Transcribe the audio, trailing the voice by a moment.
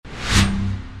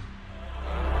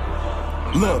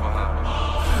Look,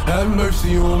 have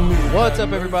mercy on me. What's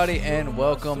up, everybody, and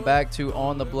welcome back to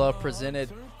On The Bluff,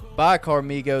 presented by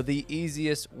Carmigo, the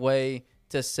easiest way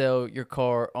to sell your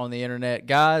car on the internet.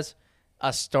 Guys,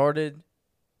 I started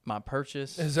my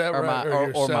purchase. Is that or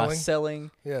right? My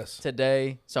selling yes.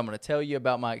 today. So I'm going to tell you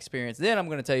about my experience. Then I'm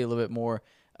going to tell you a little bit more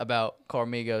about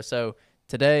Carmigo. So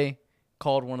today,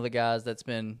 called one of the guys that's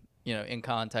been, in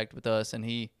contact with us, and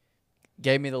he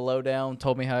gave me the lowdown,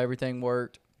 told me how everything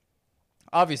worked.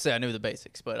 Obviously, I knew the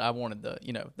basics, but I wanted the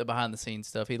behind-the-scenes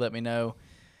stuff. He let me know.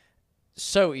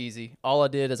 So easy. All I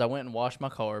did is I went and washed my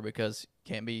car because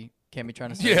can't be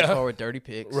trying to sell your car with dirty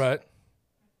pics. Right.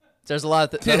 There's a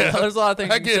lot of there's a lot of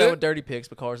things you can sell with dirty pics,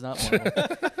 but cars not one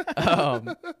of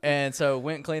them. And so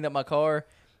went and cleaned up my car.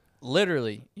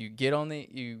 Literally, you get on the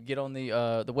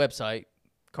website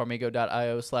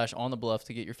carmigo.io/onthebluff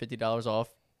to get your $50 off.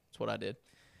 That's what I did.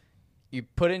 You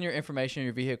put in your information,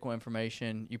 your vehicle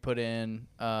information. You put in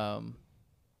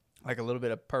like a little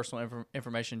bit of personal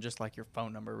information, just like your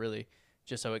phone number, really,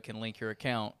 just so it can link your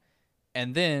account.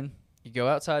 And then you go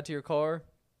outside to your car,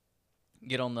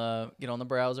 get on the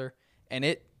browser, and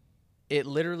it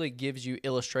literally gives you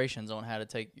illustrations on how to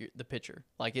take the picture.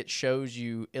 Like, it shows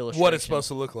you illustrations. What it's supposed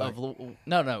to look like.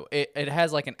 No. It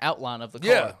has like an outline of the car.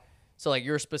 Yeah. So like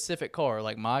your specific car,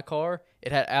 like my car,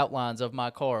 it had outlines of my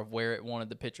car of where it wanted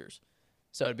the pictures.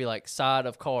 So it'd be like side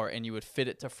of car, and you would fit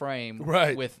it to frame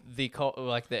with the car,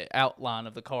 like the outline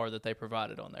of the car that they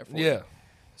provided on there for you. Yeah.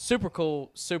 Super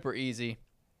cool, super easy.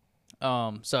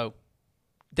 So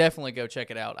definitely go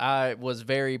check it out. I was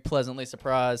very pleasantly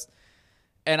surprised,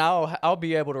 and I'll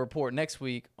be able to report next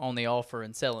week on the offer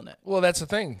and selling it. Well, that's the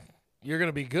thing. You're going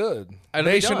to be good.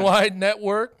 Nationwide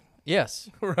network. Yes.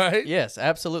 Right? Yes,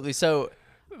 absolutely. So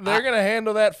they're going to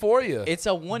handle that for you. It's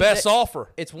a best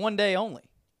offer. It's 1 day only.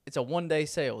 It's a 1 day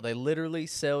sale. They literally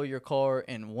sell your car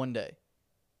in 1 day.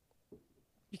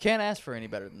 You can't ask for any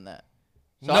better than that.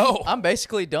 So no. I'm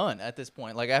basically done at this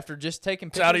point. Like, after just taking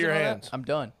pictures, it's out of your hands. I'm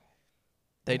done.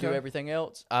 They do everything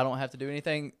else. I don't have to do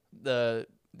anything. The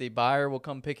buyer will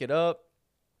come pick it up.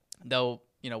 They'll,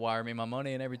 wire me my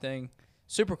money and everything.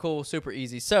 Super cool, super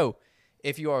easy. So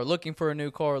if you are looking for a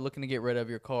new car, looking to get rid of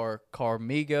your car,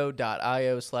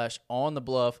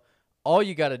 carmigo.io/onthebluff. All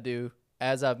you got to do,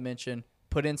 as I've mentioned,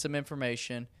 put in some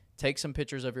information, take some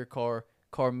pictures of your car.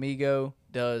 Carmigo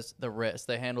does the rest.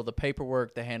 They handle the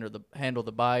paperwork. They handle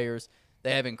the buyers.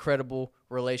 They have incredible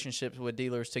relationships with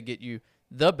dealers to get you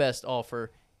the best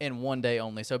offer in 1 day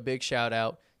only. So big shout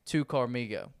out to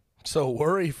Carmigo. So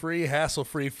worry-free,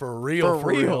 hassle-free, for real. For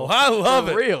real. I love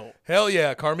it. For real. Hell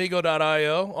yeah.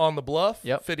 Carmigo.io, on the bluff.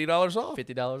 Yep. $50 off.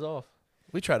 $50 off.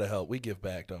 We try to help. We give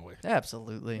back, don't we?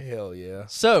 Absolutely. Hell yeah.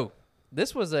 So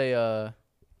this was a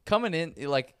coming in,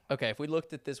 like, okay, if we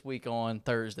looked at this week on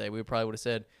Thursday, we probably would have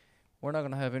said, we're not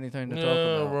going to have anything to talk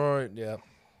about. Right, yeah.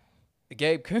 The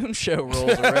Gabe Kuhn Show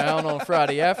rolls around on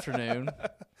Friday afternoon,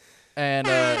 and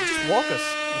just walk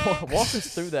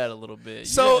us through that a little bit.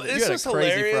 So you had a crazy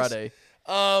hilarious. Friday.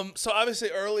 So obviously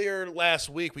earlier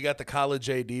last week we got the College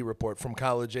AD report from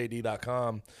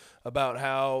collegead.com about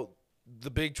how the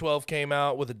Big 12 came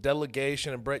out with a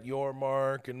delegation and Brett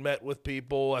Yormark and met with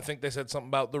people. I think they said something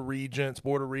about the regents,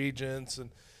 board of regents, and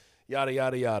yada,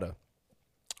 yada, yada.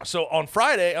 So on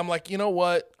Friday, I'm like, you know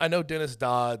what? I know Dennis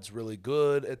Dodd's really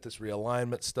good at this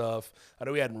realignment stuff. I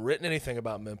know he hadn't written anything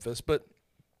about Memphis, but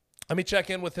let me check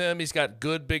in with him. He's got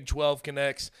good Big 12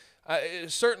 connects.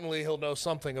 Certainly he'll know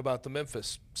something about the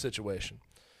Memphis situation.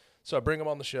 So I bring him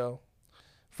on the show.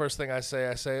 First thing I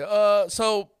say,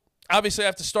 so obviously I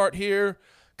have to start here.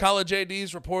 College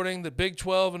AD's reporting that Big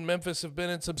 12 and Memphis have been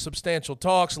in some substantial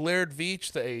talks. Laird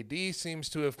Veach, the AD, seems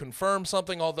to have confirmed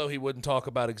something, although he wouldn't talk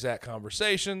about exact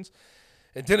conversations.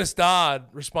 And Dennis Dodd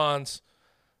responds,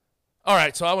 all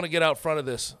right, so I want to get out front of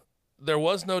this. There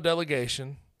was no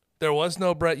delegation. There was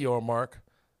no Brett Yormark.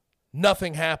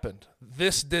 Nothing happened.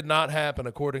 This did not happen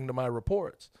according to my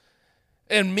reports.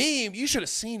 And me, you should have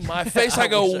seen my face. I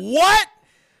go, what?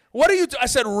 What are you I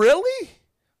said, really?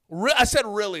 I said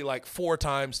really like 4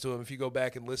 times to him. If you go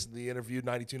back and listen to the interview,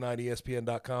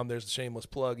 9290ESPN.com, there's a shameless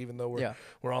plug, even though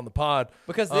we're on the pod.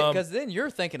 Because then you're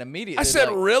thinking immediately. I said,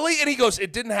 like, really? And he goes,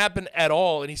 it didn't happen at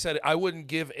all. And he said, I wouldn't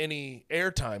give any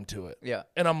airtime to it. Yeah.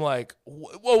 And I'm like,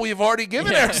 well, we've already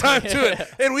given airtime to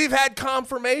it. And we've had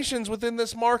confirmations within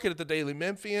this market at the Daily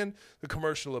Memphian, the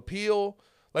Commercial Appeal.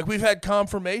 Like, we've had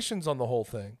confirmations on the whole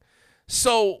thing.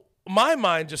 So my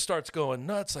mind just starts going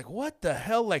nuts. Like, what the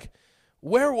hell? Like,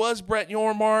 where was Brett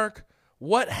Yormark?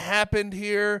 What happened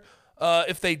here?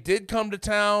 If they did come to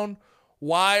town,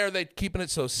 why are they keeping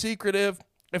it so secretive?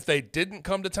 If they didn't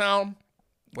come to town,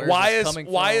 Where is this coming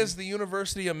why from? is the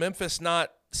University of Memphis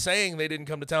not saying they didn't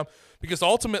come to town? Because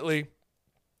ultimately,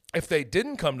 if they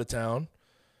didn't come to town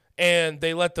and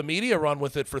they let the media run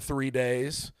with it for 3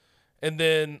 days, and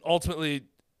then ultimately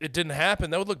it didn't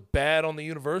happen, that would look bad on the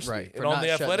university and on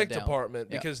the athletic department,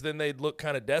 because then they'd look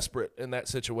kind of desperate in that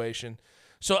situation.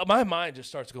 So my mind just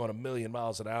starts going a million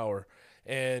miles an hour.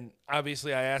 And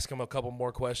obviously I ask him a couple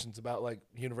more questions about, like,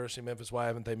 University of Memphis, why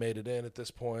haven't they made it in at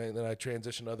this point? And then I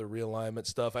transitioned to other realignment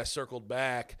stuff. I circled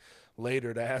back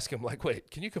later to ask him, like, wait,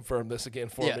 can you confirm this again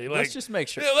for me? Like, let's just make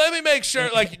sure. Yeah, let me make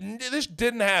sure. Like, this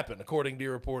didn't happen according to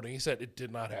your reporting. He said it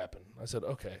did not happen. I said,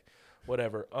 okay,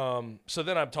 whatever. So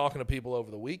then I'm talking to people over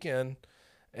the weekend,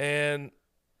 and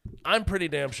I'm pretty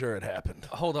damn sure it happened.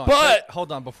 Hold on. But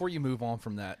hold on. Before you move on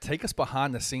from that, take us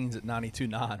behind the scenes at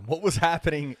 92.9. What was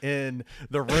happening in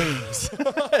the rooms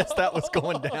as that was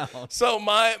going down? So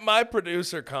my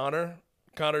producer, Connor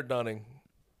Dunning,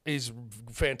 he's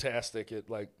fantastic at,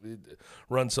 like,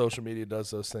 runs social media, does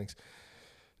those things.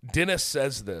 Dennis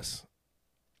says this,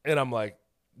 and I'm like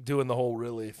doing the whole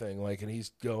really thing, like, and he's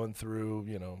going through,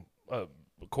 you know,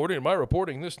 according to my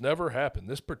reporting, this never happened.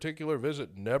 This particular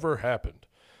visit never happened,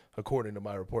 according to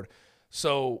my report.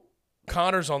 So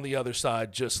Connor's on the other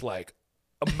side, just like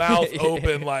a mouth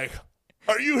open, like,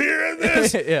 are you hearing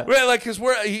this? Yeah. Right, like, because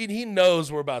he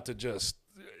knows we're about to just,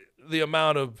 the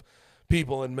amount of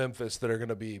people in Memphis that are going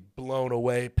to be blown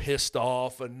away, pissed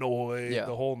off, annoyed,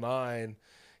 the whole nine.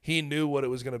 He knew what it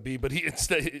was going to be, but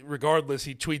regardless,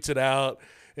 he tweets it out,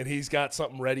 and he's got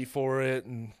something ready for it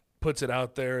and puts it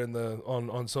out there in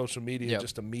on social media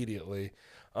just immediately.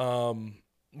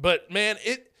 But man,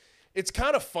 it's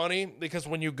kind of funny, because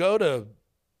when you go to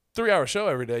 3-hour show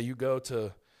every day, you go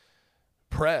to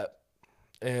prep.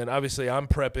 And obviously I'm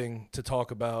prepping to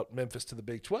talk about Memphis to the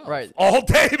Big 12 all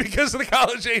day because of the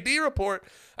college AD report.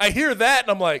 I hear that, and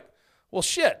I'm like, well,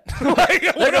 shit. Like,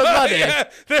 there goes my day.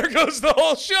 Yeah, there goes the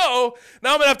whole show.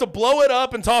 Now I'm going to have to blow it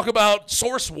up and talk about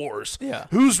source wars. Yeah.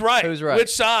 Who's right?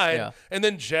 Which side? Yeah. And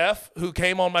then Geoff, who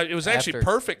came on it was actually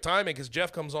perfect timing, because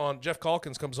Geoff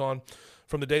Calkins comes on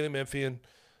from the Daily Memphian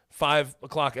 5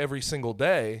 o'clock every single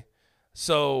day.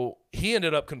 So he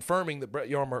ended up confirming that Brett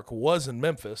Yarmark was in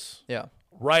Memphis. Yeah.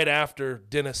 Right after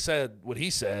Dennis said what he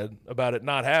said about it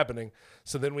not happening.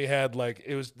 So then we had, like,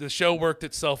 the show worked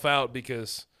itself out,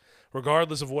 because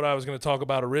regardless of what I was going to talk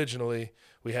about originally,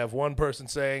 we have one person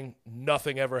saying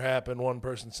nothing ever happened, one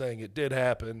person saying it did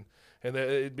happen, and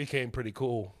it became pretty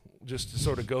cool just to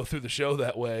sort of go through the show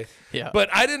that way. Yeah. But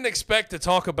I didn't expect to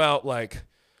talk about, like,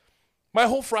 my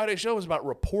whole Friday show was about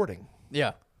reporting.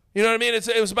 Yeah. You know what I mean?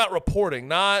 It was about reporting,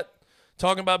 not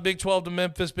talking about Big 12 to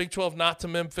Memphis, Big 12 not to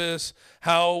Memphis,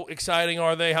 how exciting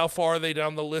are they, how far are they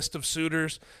down the list of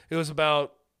suitors. It was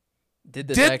about, did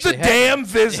the damn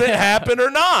visit happen or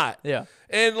not? Yeah.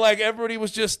 And, like, everybody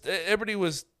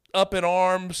was up in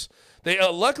arms. They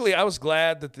luckily, I was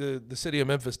glad that the city of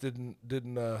Memphis didn't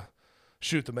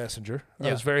shoot the messenger.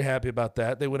 I was very happy about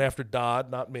that. They went after Dodd,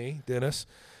 not me, Dennis.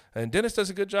 And Dennis does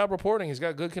a good job reporting. He's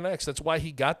got good connects. That's why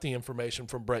he got the information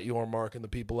from Brett Yarmark and the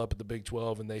people up at the Big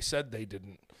 12, and they said they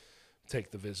didn't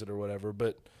take the visit or whatever.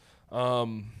 But,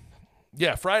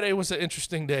 yeah, Friday was an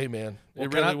interesting day, man.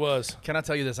 It really was. Can I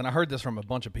tell you this? And I heard this from a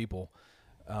bunch of people,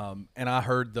 and I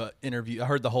heard the interview. I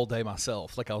heard the whole day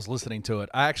myself. Like, I was listening to it.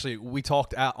 We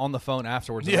talked out on the phone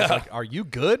afterwards. And I was like, are you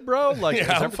good, bro? Like,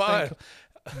 yeah, I'm fine.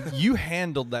 You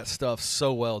handled that stuff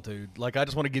so well, dude. Like, I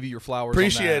just want to give you your flowers.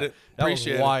 Appreciate it. That was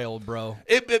wild, bro.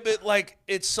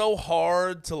 It's so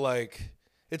hard to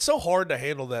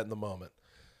handle that in the moment,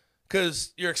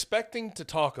 because you're expecting to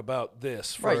talk about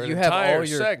this for an you entire have all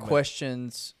your segment.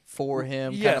 Questions for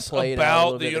him. Yes, played about out a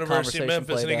little the bit, University of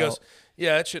Memphis, and he goes,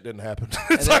 "Yeah, that shit didn't happen."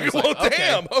 It's then like, he's well, like,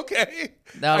 damn, okay.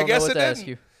 Now I don't guess know what it to didn't. ask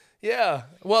you. Yeah.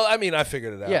 Well, I mean, I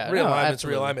figured it out. Yeah, Realignment's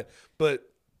absolutely. realignment. But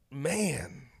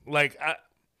man, like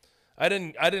I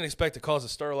didn't expect to cause a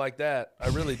stir like that. I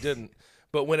really didn't.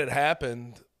 But when it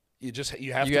happened, you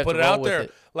have to put it out there.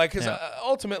 Like, because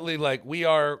ultimately, like, we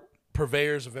are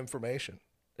purveyors of information,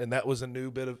 and that was a new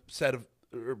bit of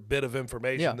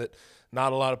information that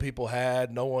not a lot of people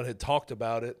had. No one had talked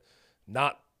about it,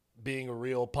 not being a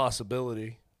real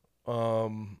possibility.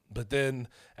 But then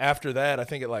after that, I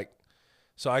think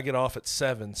so I get off at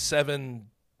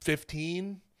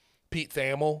 7:15. Pete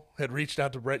Thamel had reached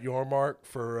out to Brett Yarmark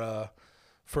to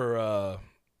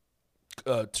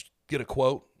get a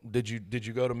quote. Did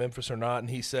you go to Memphis or not? And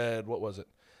he said, what was it?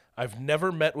 I've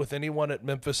never met with anyone at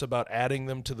Memphis about adding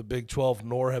them to the Big 12,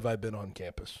 nor have I been on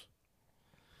campus.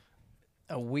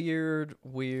 A weird.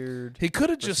 He could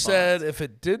have just said, if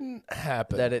it didn't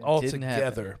happen that it altogether, didn't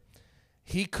happen.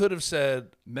 he could have said,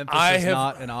 Memphis is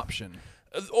not an option.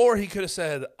 Or he could have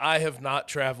said, I have not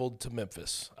traveled to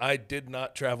Memphis. I did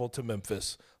not travel to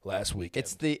Memphis last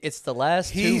weekend. It's the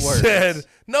last He two words. said,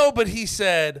 no, but he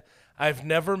said, I've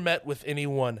never met with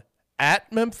anyone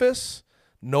at Memphis,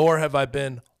 nor have I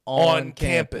been on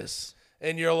campus.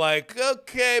 And you're like,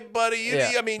 okay, buddy.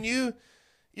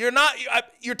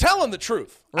 You're telling the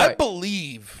truth. Right. I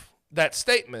believe that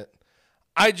statement.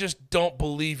 I just don't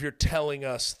believe you're telling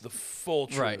us the full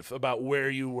truth about where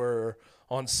you were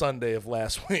on Sunday of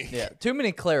last week. Yeah, too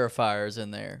many clarifiers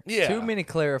in there. Yeah. Too many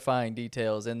clarifying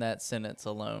details in that sentence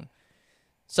alone.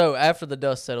 So after the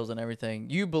dust settles and everything,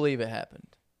 you believe it happened.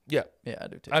 Yeah. Yeah, I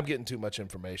do too. I'm getting too much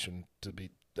information to be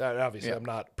obviously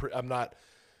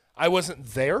I wasn't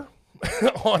there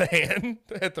on hand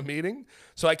at the meeting,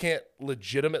 so I can't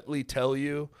legitimately tell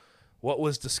you what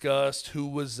was discussed, who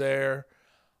was there.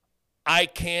 I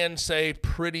can say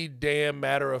pretty damn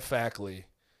matter-of-factly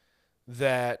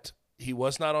that he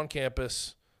was not on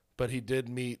campus, but he did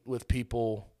meet with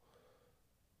people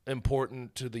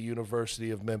important to the University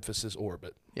of Memphis's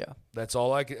orbit. Yeah. That's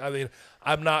all I can. I mean,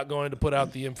 I'm not going to put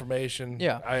out the information.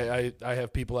 Yeah. I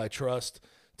have people I trust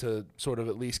to sort of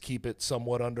at least keep it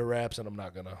somewhat under wraps, and I'm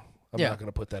not gonna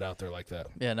put that out there like that.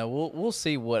 Yeah, no, we'll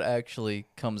see what actually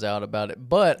comes out about it.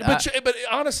 But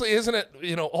honestly, isn't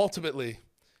it? Ultimately,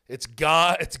 it's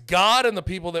God and the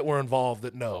people that were involved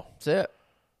that know. That's it.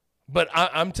 But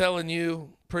I'm telling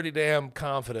you, pretty damn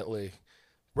confidently,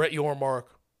 Brett Yormark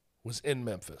was in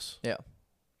Memphis. Yeah.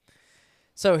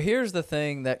 So here's the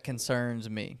thing that concerns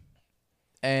me,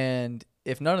 and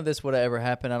if none of this would have ever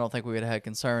happened, I don't think we would have had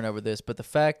concern over this. But the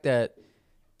fact that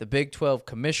the Big 12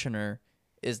 commissioner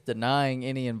is denying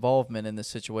any involvement in this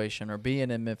situation or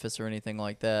being in Memphis or anything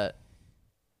like that,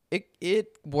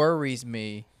 it worries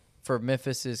me for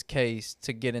Memphis's case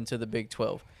to get into the Big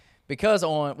 12. Because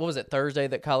on, what was it, Thursday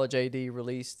that College AD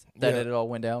released that it all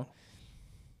went down?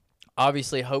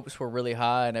 Obviously, hopes were really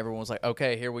high, and everyone was like,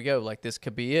 okay, here we go. Like, this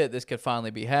could be it. This could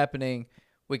finally be happening.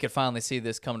 We could finally see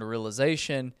this come to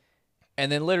realization. And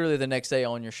then literally the next day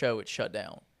on your show, it's shut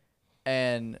down.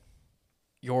 And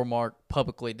Yormark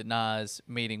publicly denies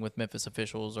meeting with Memphis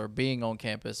officials or being on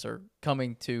campus or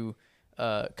coming to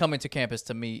campus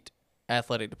to meet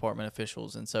athletic department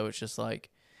officials. And so it's just like,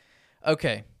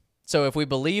 okay, so if we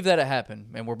believe that it happened,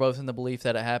 and we're both in the belief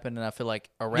that it happened, and I feel like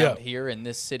around here in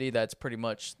this city, that's pretty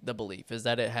much the belief, is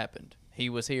that it happened. He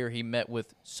was here. He met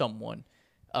with someone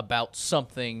about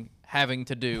something having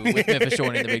to do with Memphis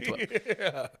joining the Big 12.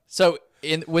 Yeah. So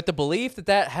with the belief that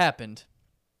that happened,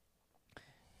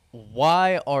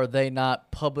 why are they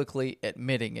not publicly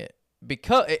admitting it?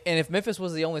 And if Memphis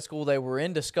was the only school they were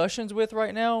in discussions with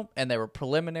right now, and they were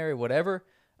preliminary, whatever,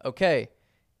 okay,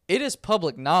 it is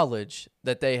public knowledge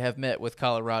that they have met with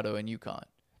Colorado and UConn.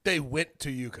 They went to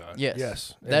UConn.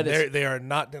 Yes. They are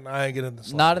not denying it in the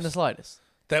slightest. Not in the slightest.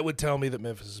 That would tell me that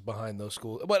Memphis is behind those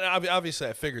schools. But obviously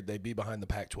I figured they'd be behind the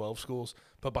Pac-12 schools.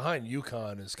 But behind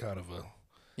UConn is kind of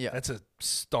that's a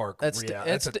stark reality.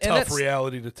 That's a tough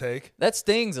reality to take. That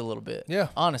stings a little bit. Yeah.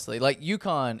 Honestly. Like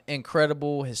UConn,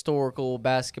 incredible, historical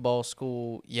basketball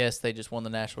school. Yes, they just won the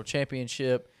national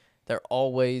championship. They're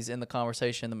always in the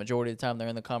conversation. The majority of the time they're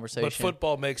in the conversation. But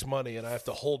football makes money, and I have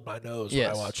to hold my nose when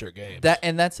I watch their games.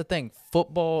 And that's the thing.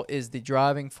 Football is the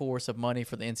driving force of money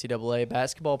for the NCAA.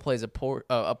 Basketball plays a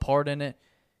part in it,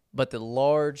 but the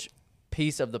large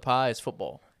piece of the pie is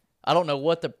football. I don't know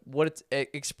what it's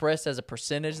expressed as a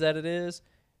percentage that it is,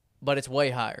 but it's way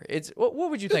higher.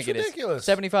 What would you think it is? It's ridiculous.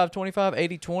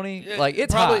 75-25, 80-20? Like,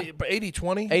 it's probably high.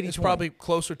 80-20. It's probably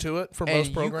closer to it for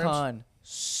most programs. UConn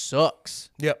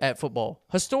sucks at football.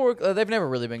 Historically, they've never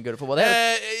really been good at football.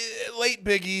 Late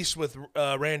Big East with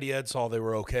Randy Edsall, they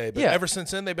were okay. But ever since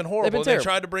then, they've been horrible. They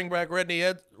tried to bring back Randy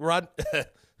Edsall,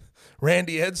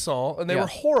 and they were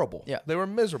horrible. Yeah. They were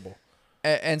miserable.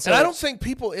 And I don't think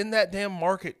people in that damn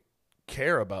market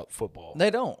care about football. They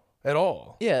don't. At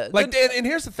all. Yeah. And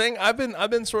here's the thing. I've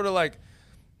been sort of like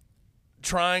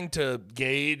trying to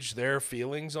gauge their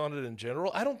feelings on it in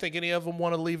general. I don't think any of them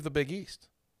want to leave the Big East.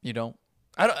 You don't?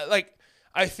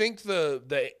 I think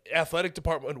the athletic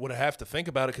department would have to think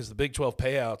about it because the Big 12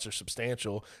 payouts are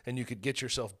substantial, and you could get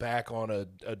yourself back on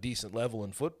a decent level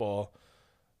in football.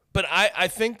 But I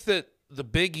think that the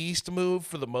Big East move,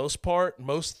 for the most part,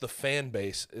 most of the fan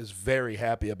base is very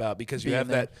happy about because you have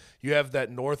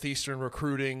that Northeastern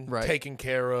recruiting taken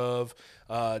care of.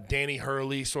 Danny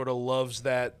Hurley sort of loves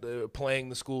that playing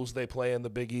the schools they play in the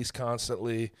Big East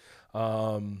constantly.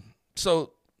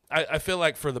 So I feel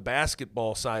like for the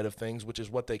basketball side of things, which is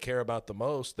what they care about the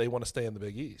most, they want to stay in the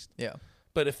Big East. Yeah.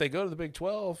 But if they go to the Big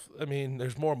 12, I mean,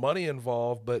 there's more money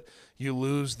involved, but you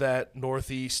lose that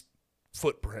Northeast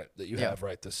footprint that you have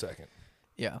right this second.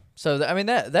 Yeah. So,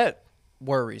 that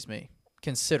worries me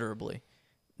considerably.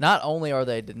 Not only are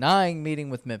they denying meeting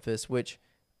with Memphis, which,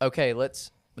 okay,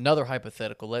 another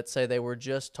hypothetical. Let's say they were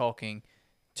just talking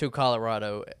to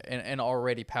Colorado, an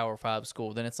already Power 5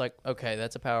 school. Then it's like, okay,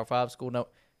 that's a Power 5 school. No,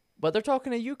 but they're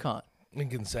talking to UConn. And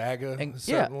Gonzaga is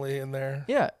certainly in there.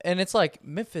 Yeah, and it's like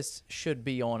Memphis should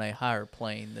be on a higher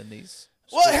plane than these.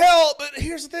 Well, hell, but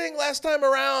here's the thing. Last time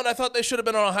around, I thought they should have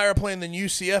been on a higher plane than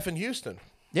UCF and Houston.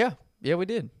 Yeah, we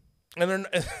did. And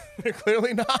they're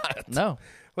clearly not. No.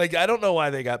 Like, I don't know why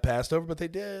they got passed over, but they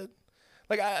did.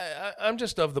 Like, I'm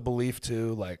just of the belief,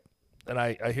 too, like, and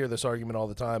I hear this argument all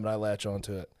the time, and I latch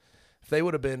onto it. If they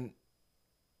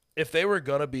were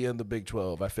going to be in the Big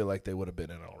 12, I feel like they would have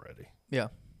been in already. Yeah.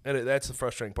 And that's the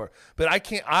frustrating part. But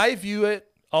I view it,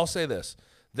 I'll say this,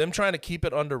 them trying to keep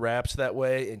it under wraps that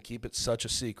way and keep it such a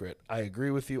secret, I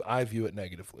agree with you, I view it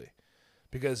negatively.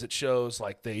 Because it shows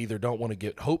like they either don't want to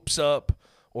get hopes up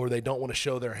or they don't want to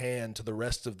show their hand to the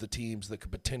rest of the teams that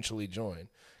could potentially join.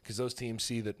 Because those teams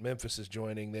see that Memphis is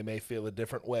joining, they may feel a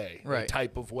different way, right, a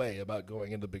type of way about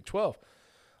going into the Big 12.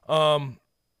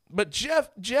 But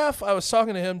Geoff, I was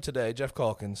talking to him today, Geoff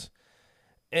Calkins,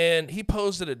 and he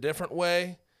posed it a different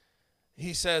way.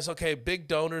 He says, okay, big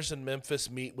donors in Memphis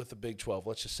meet with the Big 12.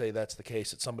 Let's just say that's the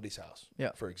case at somebody's house,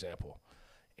 for example.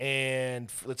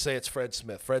 And let's say it's Fred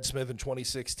Smith. Fred Smith in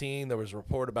 2016, there was a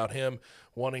report about him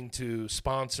wanting to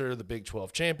sponsor the Big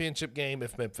 12 championship game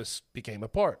if Memphis became a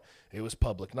part. It was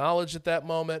public knowledge at that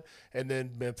moment, and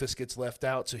then Memphis gets left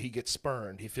out, so he gets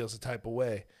spurned. He feels a type of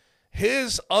way.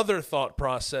 His other thought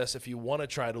process, if you want to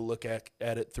try to look at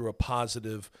it through a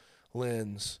positive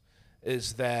lens,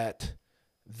 is that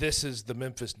this is the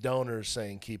Memphis donors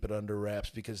saying keep it under wraps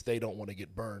because they don't want to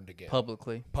get burned again.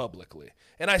 Publicly.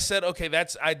 And I said, okay,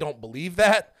 I don't believe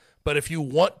that, but if you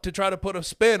want to try to put a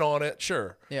spin on it,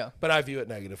 sure. Yeah. But I view it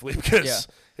negatively because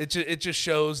it just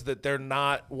shows that they're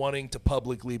not wanting to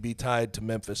publicly be tied to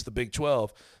Memphis. The Big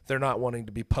 12, they're not wanting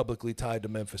to be publicly tied to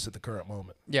Memphis at the current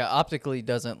moment. Yeah, optically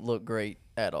doesn't look great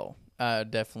at all. I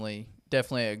definitely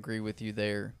agree with you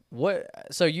there.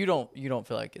 So you don't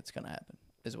feel like it's going to happen,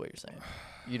 is what you're saying.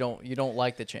 You don't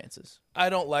like the chances.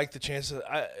 I don't like the chances.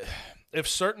 If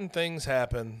certain things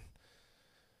happen,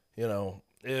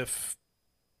 if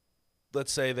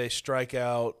let's say they strike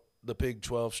out, the Big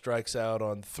 12 strikes out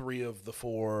on 3 of the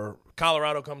 4.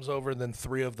 Colorado comes over, and then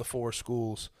 3 of the 4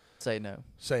 schools say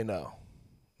no.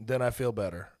 Then I feel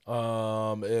better.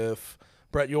 If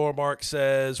Brett Yormark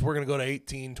says we're going to go to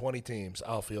 18, 20 teams,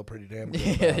 I'll feel pretty damn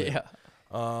good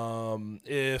about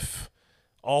it. If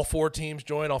all 4 teams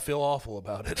join, I'll feel awful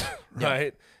about it,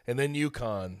 right? And then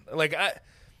UConn. Like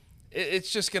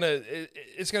it's just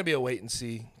it's gonna be a wait and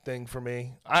see thing for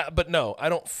me. But no, I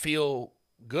don't feel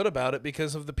good about it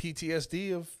because of the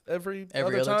PTSD of every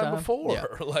other time before. Yeah.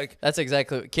 Like that's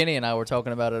exactly what Kenny and I were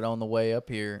talking about it on the way up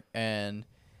here, and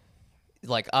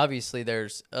like obviously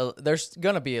there's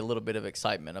gonna be a little bit of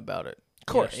excitement about it, of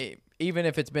course. Even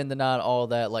if it's been denied, all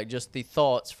that, like just the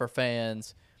thoughts for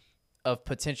fans of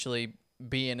potentially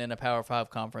being in a Power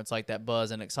 5 conference, like that buzz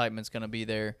and excitement's going to be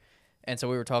there. And so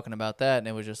we were talking about that, and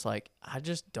it was just like, it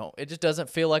just doesn't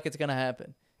feel like it's going to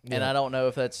happen. Yeah. And I don't know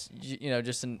if that's,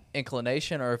 just an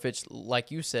inclination or if it's, like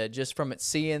you said, just from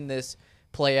seeing this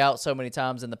play out so many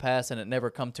times in the past and it never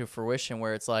come to fruition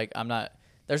where it's like,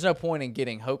 there's no point in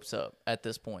getting hopes up at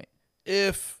this point.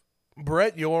 If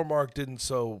Brett Yormark didn't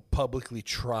so publicly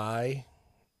try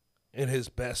in his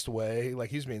best way,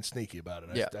 like he's being sneaky about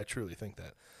it. I truly think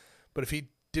that. But if he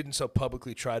didn't so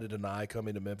publicly try to deny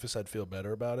coming to Memphis, I'd feel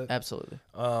better about it. Absolutely.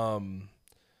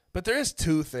 But there is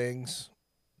 2 things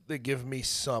that give me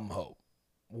some hope.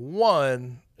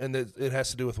 One, and it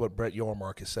has to do with what Brett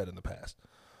Yormark has said in the past.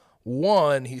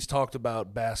 One, he's talked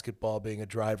about basketball being a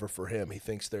driver for him. He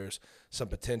thinks there's some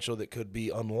potential that could be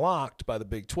unlocked by the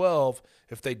Big 12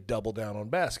 if they double down on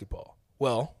basketball.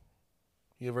 Well,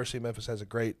 University of Memphis has a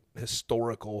great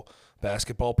historical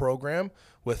basketball program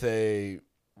with a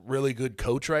really good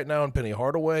coach right now in Penny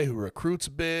Hardaway who recruits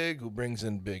big, who brings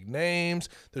in big names.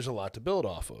 There's a lot to build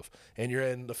off of. And you're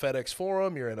in the FedEx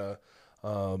Forum, you're in a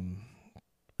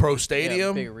pro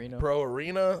stadium, big arena. pro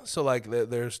arena. So like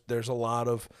there's a lot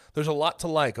to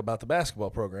like about the basketball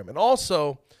program. And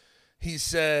also he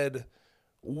said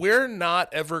we're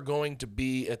not ever going to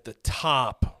be at the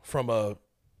top from a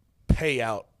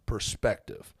payout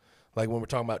perspective, like when we're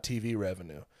talking about TV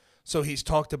revenue. So he's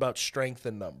talked about strength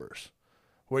in numbers,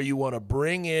 where you want to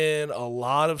bring in a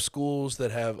lot of schools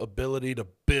that have ability to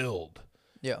build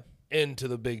into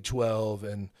the Big 12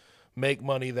 and make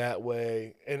money that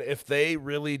way. And if they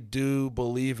really do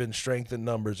believe in strength in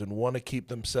numbers and want to keep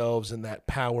themselves in that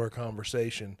power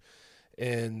conversation,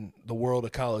 in the world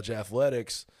of college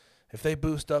athletics, if they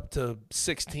boost up to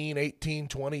 16, 18,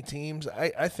 20 teams,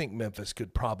 I think Memphis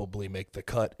could probably make the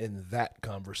cut in that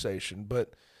conversation.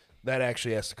 But that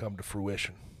actually has to come to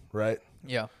fruition, right?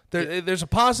 Yeah. There's a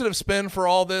positive spin for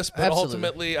all this, but Absolutely.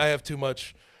 ultimately I have too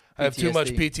much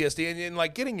PTSD. And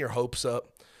like getting your hopes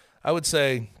up, I would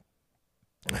say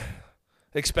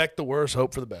expect the worst,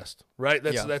 hope for the best, right?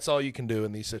 That's all you can do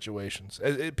in these situations.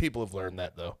 People have learned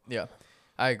that, though. Yeah,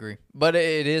 I agree. But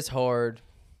it is hard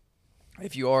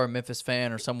if you are a Memphis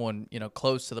fan or someone,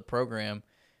 close to the program.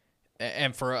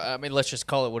 And let's just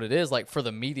call it what it is, like for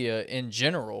the media in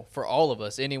general, for all of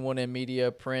us, anyone in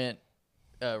media, print,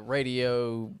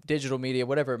 radio, digital media,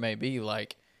 whatever it may be,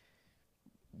 like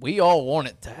we all want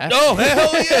it to happen. Oh,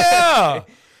 hell yeah.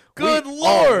 Good we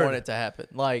Lord. all want it to happen.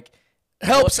 Like,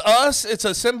 helps us. It's a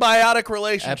symbiotic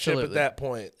relationship Absolutely. at that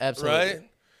point. Absolutely. Right?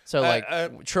 So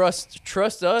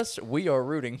trust us. We are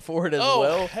rooting for it as well.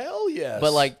 Oh, hell yes.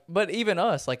 But even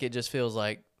us, like, it just feels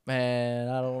like, man,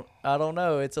 I don't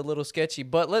know. It's a little sketchy.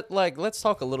 But let's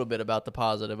talk a little bit about the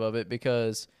positive of it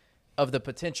because of the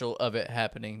potential of it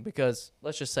happening. Because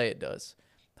let's just say it does.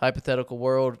 Hypothetical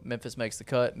world, Memphis makes the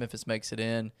cut. Memphis makes it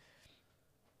in.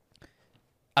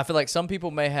 I feel like some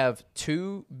people may have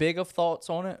too big of thoughts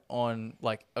on it, on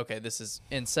like, okay, this is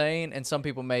insane, and some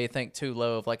people may think too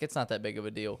low of like, it's not that big of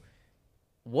a deal.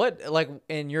 What, like,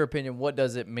 in your opinion, what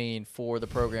does it mean for the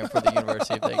program, for the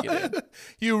university if they get in?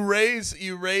 You raise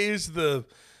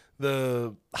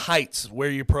the heights where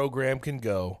your program can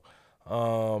go.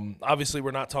 Obviously,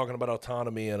 we're not talking about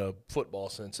autonomy in a football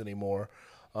sense anymore,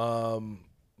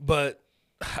 but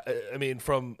I mean,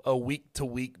 from a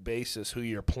week-to-week basis, who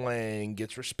you're playing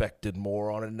gets respected more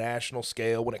on a national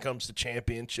scale when it comes to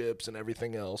championships and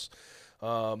everything else.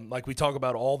 Like we talk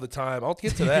about all the time. I'll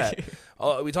get to that.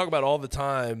 We talk about all the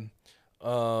time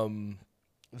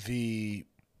the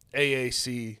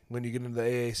AAC. When you get into the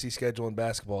AAC schedule in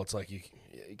basketball, it's like you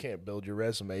can't build your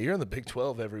resume. You're in the Big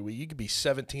 12 every week. You could be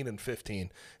 17 and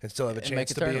 15 and still have a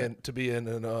chance to be in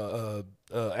an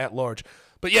at large.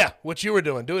 But yeah, what you were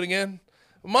doing, do it again.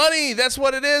 Money, that's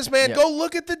what it is, man. Yeah. Go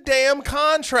look at the damn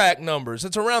contract numbers.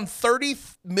 It's around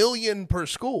 $30 million per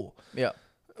school. Yeah.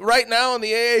 Right now in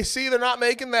the AAC, they're not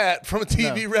making that from a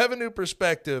TV revenue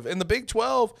perspective. And the Big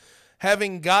 12,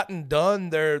 having gotten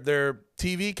done their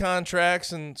TV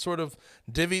contracts and sort of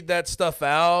divvied that stuff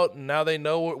out, and now they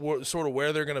know sort of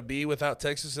where they're going to be without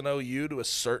Texas and OU to a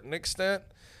certain extent,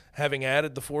 having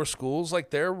added the 4 schools, like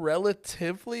they're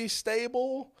relatively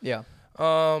stable. Yeah.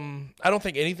 I don't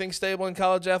think anything's stable in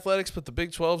college athletics, but the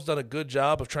Big 12's done a good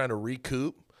job of trying to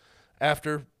recoup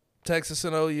after Texas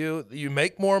and OU. You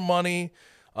make more money.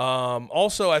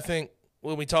 Also, I think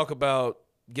when we talk about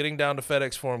getting down to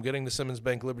FedEx Forum, getting to Simmons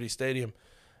Bank Liberty Stadium,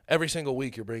 every single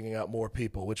week you're bringing out more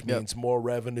people, which means more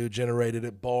revenue generated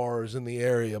at bars in the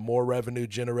area, more revenue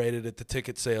generated at the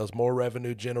ticket sales, more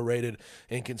revenue generated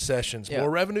in concessions, more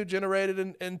revenue generated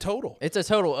in total. It's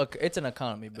an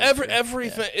economy boost.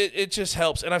 Everything, it just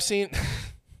helps. And I've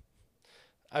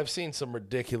seen some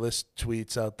ridiculous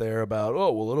tweets out there about,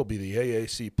 it'll be the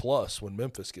AAC plus when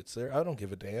Memphis gets there. I don't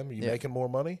give a damn. Are you making more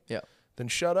money? Yeah. Then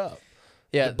shut up.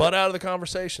 Yeah. Get butt out of the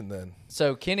conversation then.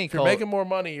 So Kenny If you're making more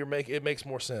money, it makes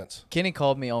more sense. Kenny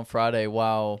called me on Friday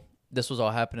while this was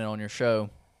all happening on your show,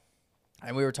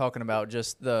 and we were talking about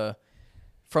just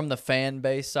from the fan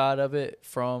base side of it,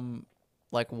 from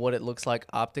like what it looks like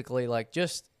optically, like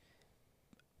just.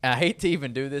 I hate to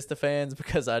even do this to fans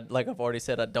because I've already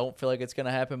said, I don't feel like it's going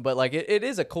to happen, but like it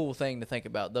is a cool thing to think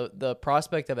about. The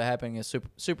prospect of it happening is super,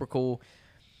 super cool.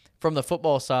 From the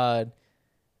football side,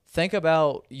 think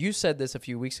about, you said this a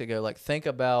few weeks ago, like think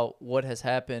about what has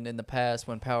happened in the past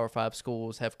when Power 5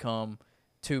 schools have come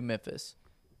to Memphis.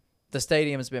 The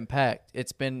stadium has been packed.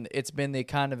 It's been the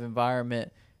kind of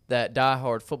environment that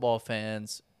diehard football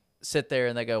fans sit there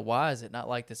and they go, why is it not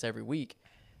like this every week?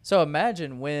 So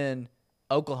imagine when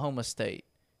Oklahoma State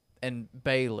and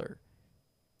Baylor,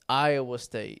 Iowa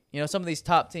State, some of these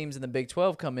top teams in the Big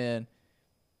 12 come in.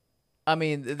 I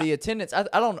mean, the attendance,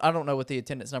 I don't know what the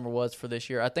attendance number was for this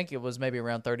year. I think it was maybe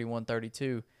around 31,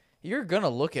 32. You're going to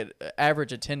look at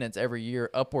average attendance every year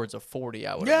upwards of 40,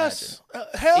 I would imagine.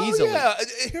 Hell Easily. yeah.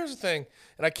 Here's the thing,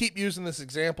 and I keep using this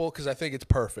example because I think it's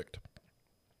perfect.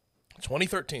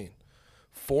 2013,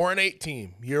 4-8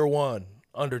 team, year one,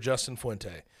 under Justin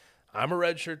Fuente. I'm a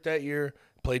redshirt that year,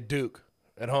 played Duke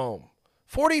at home.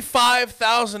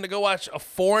 45,000 to go watch a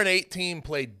 4-8 team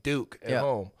play Duke at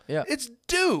home. Yeah. It's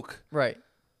Duke. Right.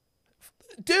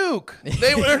 Duke.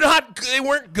 They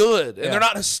weren't good, and they're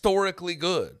not historically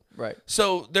good. Right.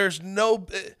 So there's no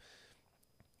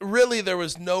really there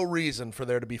was no reason for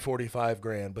there to be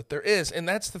 $45,000, but there is. And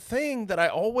that's the thing that I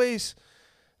always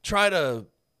try to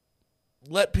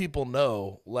let people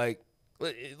know. Like,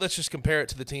 let's just compare it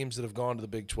to the teams that have gone to the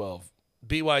Big 12.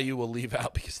 BYU will leave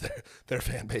out because their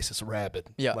fan base is rabid.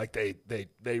 Yeah. Like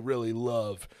they really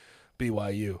love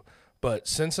BYU. But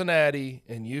Cincinnati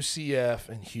and UCF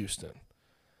and Houston,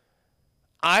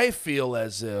 I feel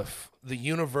as if the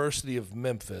University of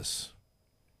Memphis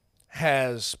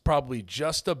has probably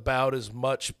just about as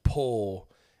much pull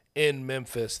in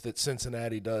Memphis that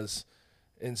Cincinnati does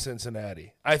in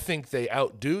Cincinnati. I think they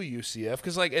outdo UCF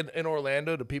because, like, in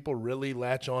Orlando, do people really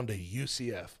latch on to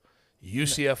UCF?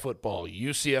 UCF football,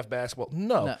 UCF basketball?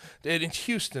 No. In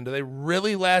Houston, do they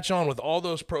really latch on with all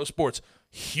those pro sports?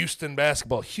 Houston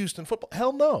basketball, Houston football?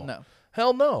 Hell no. No.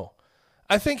 Hell no.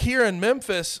 I think here in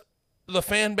Memphis, the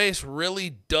fan base really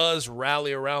does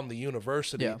rally around the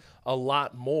university a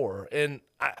lot more. And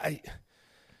I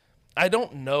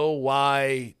don't know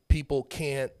why people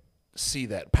can't see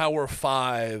that. Power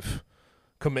 5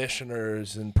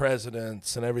 commissioners and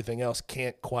presidents and everything else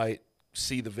can't quite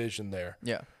see the vision there.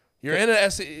 Yeah. You're in a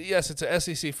yes, it's a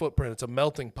SEC footprint. It's a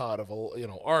melting pot of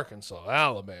Arkansas,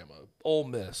 Alabama, Ole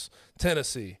Miss,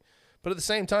 Tennessee. But at the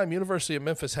same time, University of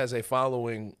Memphis has a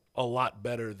following a lot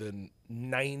better than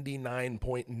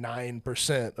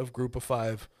 99.9% of Group of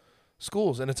 5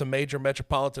 schools, and it's a major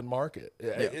metropolitan market.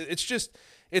 Yeah.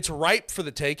 It's ripe for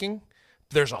the taking.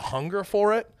 There's a hunger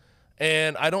for it,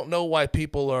 and I don't know why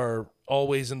people are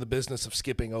always in the business of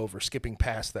skipping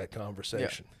past that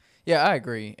conversation. Yeah, I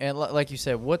agree. And like you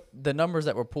said, what the numbers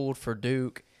that were pulled for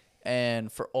Duke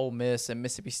and for Ole Miss and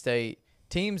Mississippi State,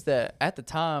 teams that at the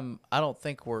time I don't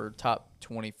think were top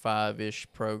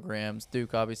 25-ish programs.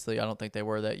 Duke, obviously, I don't think they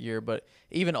were that year. But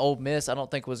even Ole Miss, I don't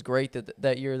think was great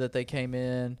that year that they came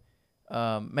in.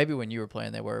 Maybe when you were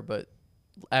playing they were, but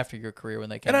after your career when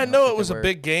they came in. And I know it was a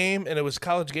big game, and it was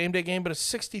college game day game, but it's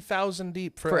 60,000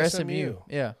 deep for SMU.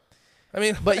 Yeah. I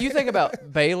mean, but you think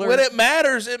about Baylor. When it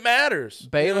matters, it matters.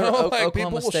 Baylor, Oklahoma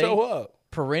people will State, show up.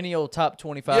 Perennial top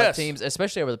 25 teams,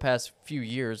 especially over the past few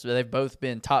years. They've both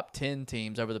been top 10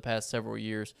 teams over the past several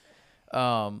years.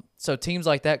 So teams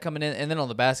like that coming in, and then on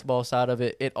the basketball side of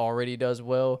it, it already does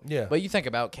well. Yeah. But you think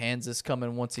about Kansas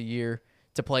coming once a year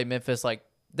to play Memphis, like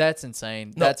that's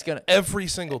insane. No, that's gonna every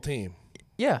single team.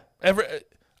 Yeah.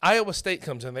 Iowa State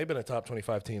comes in. They've been a top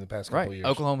 25 team the past couple of years.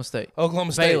 Oklahoma State,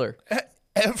 Baylor.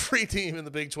 Every team in the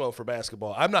Big 12 for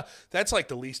basketball. That's like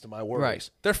the least of my worries. Right.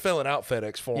 They're filling out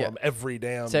FedEx Forum every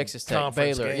damn Texas Tech,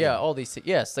 Baylor. game. Yeah, all these.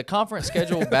 Yes, the conference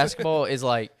schedule basketball is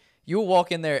like you'll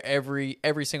walk in there every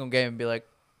single game and be like,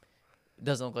 it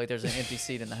doesn't look like there's an empty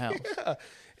seat in the house. Yeah.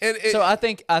 And so I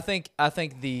think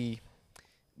the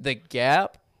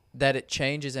gap that it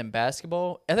changes in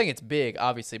basketball, I think it's big,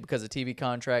 obviously, because of TV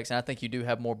contracts, and I think you do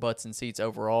have more butts and seats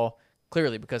overall.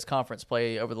 Clearly, because conference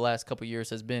play over the last couple of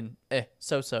years has been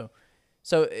so-so.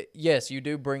 So, yes, you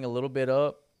do bring a little bit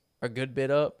up, a good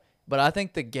bit up, but I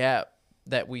think the gap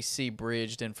that we see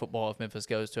bridged in football if Memphis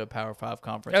goes to a Power 5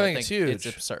 conference, I think it's huge. It's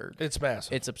absurd. It's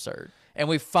massive. It's absurd. And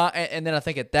and then I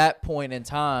think at that point in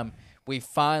time, we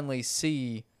finally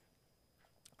see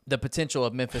the potential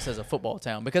of Memphis as a football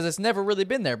town because it's never really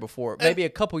been there before. Maybe a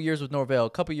couple years with Norvell, a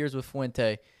couple years with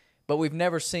Fuente, but we've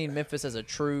never seen Memphis as a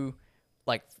true –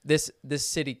 like this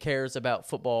city cares about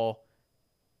football,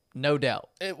 no doubt.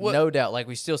 No doubt. Like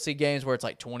we still see games where it's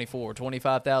like 24,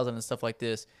 25,000 and stuff like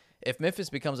this. If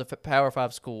Memphis becomes a Power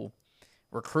 5 school,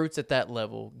 recruits at that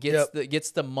level,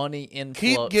 gets the money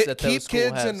influx that those schools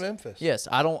kids has. in Memphis. Yes,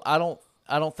 I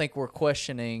don't think we're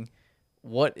questioning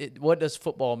what does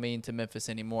football mean to Memphis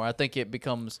anymore. I think it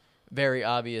becomes very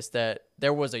obvious that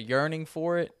there was a yearning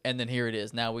for it, and then here it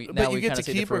is. Now we get to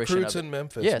keep recruits in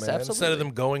Memphis, yes, man, absolutely. Instead of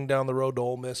them going down the road to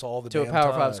Ole Miss all the to damn a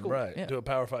Power time. 5 school, right? Yeah. To a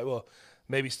Power 5. Well,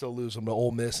 maybe still lose them to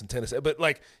Ole Miss and Tennessee, but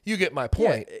like you get my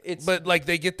point. Yeah, but like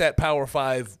they get that Power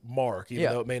 5 mark,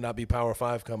 even though it may not be Power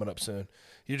 5 coming up soon.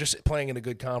 You're just playing in a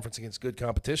good conference against good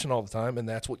competition all the time, and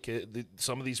that's what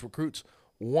some of these recruits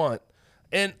want.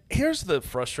 And here's the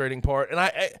frustrating part, and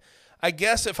I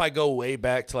guess if I go way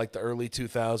back to like the early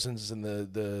 2000s and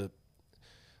the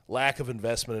lack of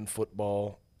investment in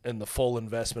football and the full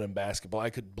investment in basketball,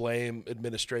 I could blame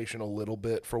administration a little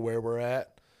bit for where we're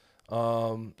at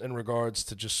in regards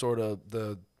to just sort of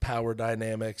the power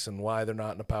dynamics and why they're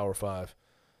not in a Power 5.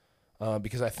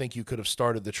 Because I think you could have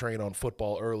started the train on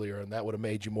football earlier, and that would have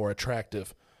made you more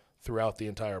attractive throughout the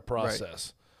entire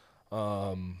process.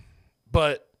 Right.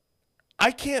 But I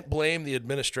can't blame the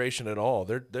administration at all.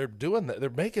 They're doing that.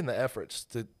 They're making the efforts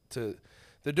to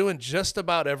they're doing just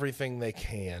about everything they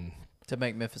can to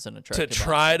make Memphis an to attractive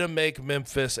try to make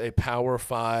Memphis a Power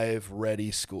 5 ready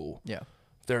school. Yeah.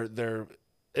 They're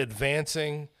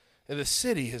advancing, and the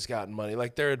city has gotten money.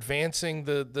 Like, they're advancing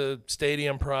the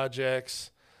stadium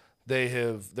projects.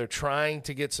 They're trying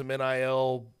to get some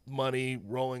NIL money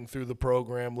rolling through the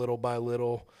program little by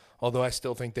little, although I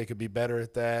still think they could be better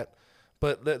at that.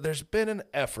 But there's been an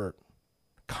effort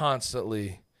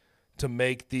constantly to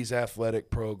make these athletic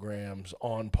programs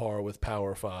on par with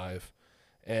Power 5.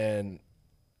 And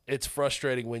it's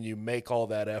frustrating when you make all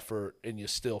that effort and you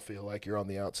still feel like you're on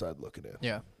the outside looking in.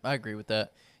 Yeah, I agree with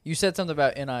that. You said something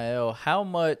about NIL. How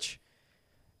much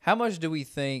do we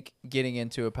think getting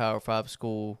into a Power 5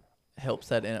 school helps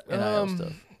that NIL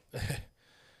stuff?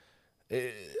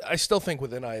 I still think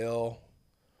with NIL,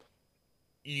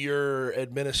 your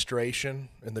administration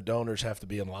and the donors have to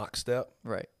be in lockstep.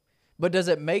 Right. But does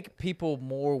it make people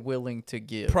more willing to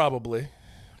give? Probably.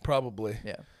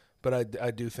 Yeah. But I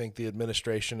do think the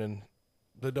administration and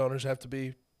the donors have to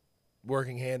be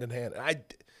working hand in hand. I'm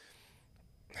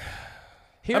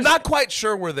not quite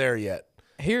sure we're there yet.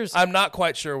 I'm not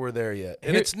quite sure we're there yet.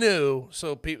 And it's new,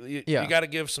 so people you got to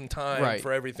give some time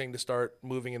for everything to start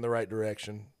moving in the right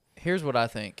direction. Here's what I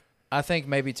think. I think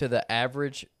maybe to the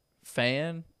average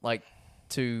fan, like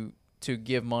to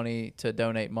give money, to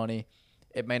donate money,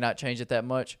 it may not change it that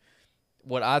much.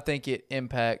 What I think it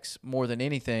impacts more than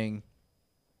anything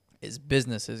is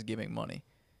businesses giving money,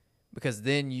 because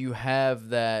then you have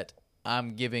that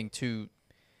I'm giving to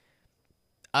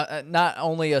not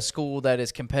only a school that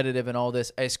is competitive and all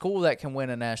this, a school that can win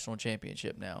a national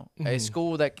championship now, a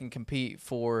school that can compete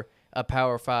for a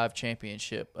Power 5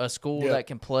 championship, a school that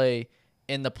can play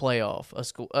in the playoff,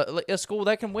 a school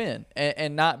that can win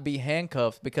and not be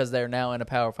handcuffed because they're now in a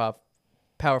Power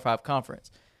 5 conference.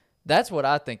 That's what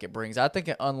I think it brings. I think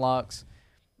it unlocks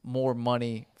more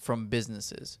money from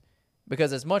businesses,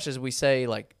 because as much as we say,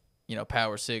 like, you know,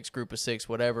 Power 6, Group of 6,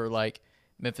 whatever, like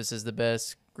Memphis is the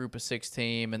best Group of 6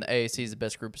 team and the AAC is the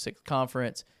best Group of 6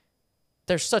 conference,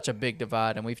 there's such a big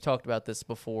divide, and we've talked about this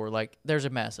before. Like, there's a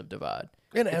massive divide.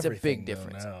 It's a big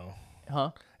difference.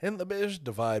 Huh? And there's a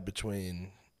divide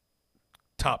between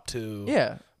top two.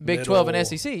 Yeah. Big 12 and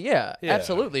SEC. Yeah,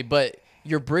 absolutely. But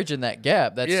you're bridging that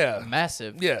gap. That's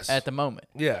massive at the moment.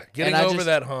 Yeah, getting over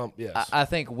that hump, yes. I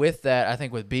think with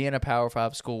that, with being a Power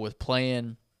 5 school, with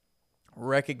playing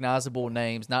recognizable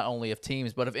names, not only of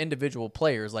teams, but of individual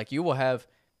players, like you will have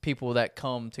people that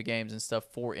come to games and stuff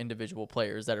for individual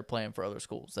players that are playing for other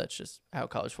schools. That's just how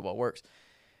college football works.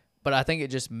 But I think it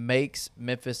just makes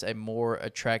Memphis a more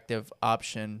attractive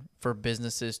option for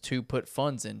businesses to put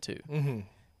funds into. Mm-hmm.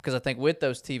 Because I think with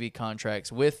those TV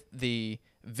contracts, with the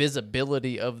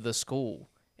visibility of the school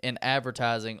and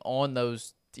advertising on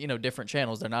those, you know, different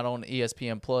channels, they're not on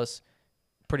ESPN Plus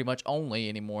pretty much only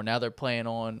anymore. Now they're playing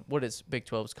on, what is Big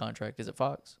 12's contract? Is it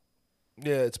Fox?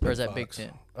 Yeah, it's Big Or is that Fox. Big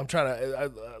 10? I'm trying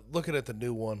to looking at the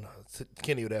new one.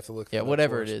 Kenny would have to look. Yeah,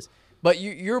 whatever it is. But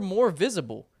you're more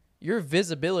visible. Your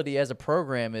visibility as a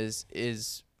program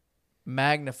is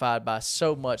magnified by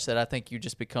so much that I think you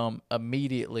just become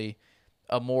immediately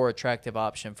a more attractive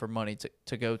option for money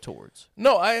to go towards.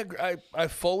 No, I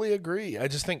fully agree. I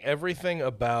just think everything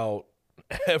about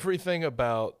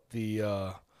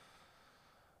the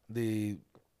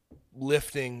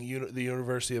lifting the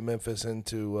University of Memphis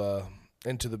into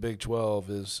the Big 12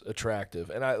 is attractive.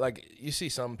 And you see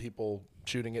some people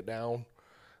shooting it down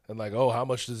and like, oh, how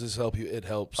much does this help you? It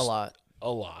helps a lot.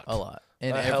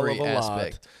 In every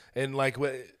aspect. And like,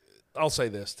 I'll say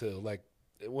this too. Like,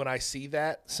 when I see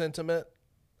that sentiment,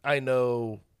 I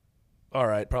know, all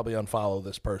right, probably unfollow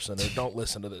this person or don't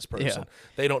listen to this person. Yeah.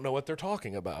 They don't know what they're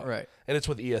talking about. Right. And it's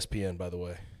with ESPN, by the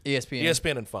way.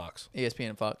 ESPN and Fox. ESPN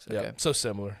and Fox. Okay. Yeah. So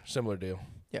similar deal.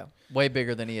 Yeah. Way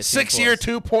bigger than ESPN. 6-year,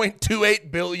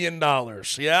 $2.28 billion.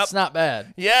 Yep. It's not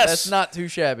bad. Yes. That's not too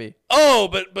shabby. Oh,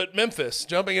 but Memphis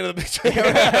jumping into the Big 12.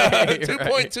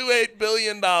 $2.28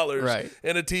 billion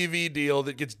in a TV deal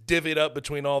that gets divvied up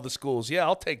between all the schools. Yeah,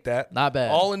 I'll take that. Not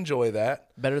bad. I'll enjoy that.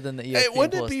 Better than the ESPN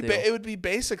Plus deal. It would be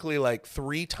basically like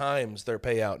 3 times their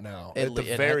payout now, at the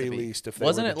very least. If they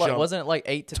wasn't it like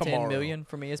 8 to 10 million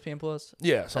from ESPN Plus?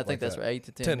 Yeah, I think that's right. 8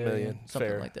 to 10 million, something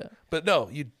fair. like that. But no,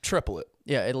 you'd triple it.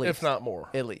 Yeah, at least, if not more.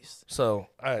 At least. So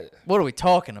what are we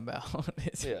talking about?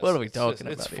 What are we talking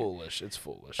about? It's foolish. It's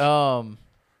foolish.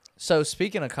 So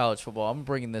speaking of college football, I'm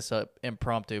bringing this up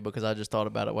impromptu because I just thought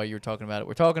about it while you were talking about it.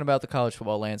 We're talking about the college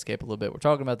football landscape a little bit. We're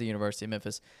talking about the University of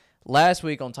Memphis. Last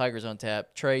week on Tigers on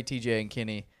Tap, Trey, TJ, and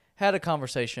Kenny had a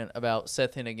conversation about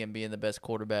Seth Henigan being the best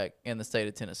quarterback in the state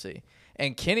of Tennessee.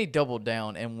 And Kenny doubled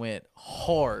down and went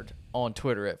hard on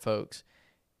Twitter at folks.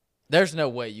 There's no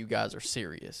way you guys are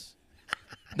serious.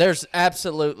 There's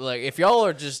absolutely, like, if y'all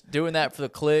are just doing that for the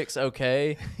clicks,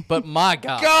 okay. But my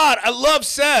God. God, I love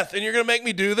Seth, and you're going to make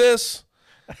me do this?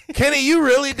 Kenny, you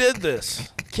really did this.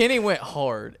 Kenny went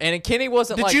hard. And Kenny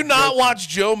wasn't Did like. you not watch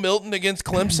Joe Milton against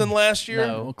Clemson last year?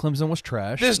 No. Well, Clemson was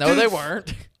trash. No, they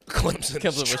weren't. Clemson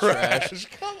was was trash. trash.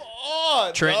 Come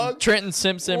on, dog. Trenton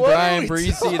Simpson, What are Brian we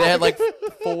Breezy. They had like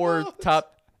 4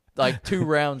 top, like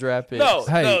 2-round draft picks.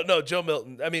 No, Joe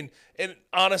Milton. I mean, and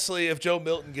honestly, if Joe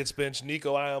Milton gets benched,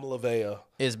 Nico Iamaleava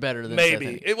is better than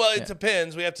maybe. Seth Henigan. It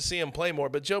depends. We have to see him play more.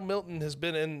 But Joe Milton has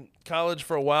been in college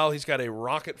for a while. He's got a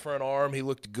rocket for an arm. He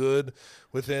looked good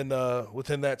within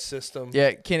that system.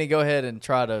 Yeah, Kenny, go ahead and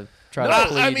try to plead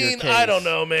I your mean, case. I don't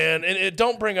know, man. And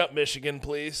don't bring up Michigan,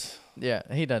 please. Yeah,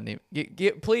 he doesn't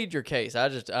even plead your case. I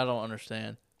don't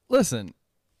understand. Listen,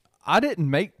 I didn't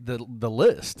make the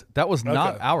list. That was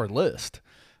not our list.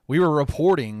 We were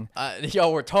reporting.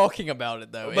 Y'all were talking about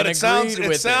it though, But and it sounds agreed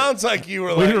with sounds like you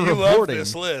were We like were you love reporting.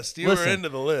 this list. You Listen, were into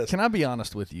the list. Can I be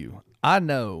honest with you? I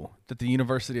know that the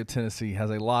University of Tennessee has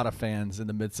a lot of fans in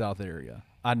the Mid-South area.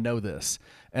 I know this.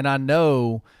 And I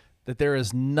know that there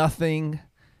is nothing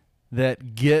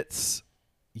that gets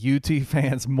UT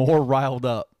fans more riled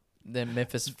up Then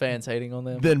Memphis fans hating on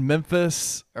them than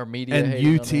Memphis or media and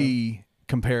hating UT on them.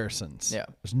 comparisons. Yeah.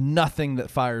 There's nothing that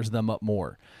fires them up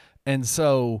more. And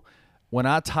so when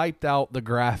I typed out the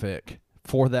graphic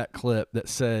for that clip that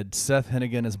said Seth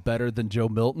Henigan is better than Joe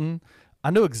Milton,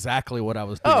 I knew exactly what I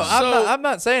was doing. Oh, I'm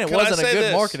not saying it Can I wasn't a say good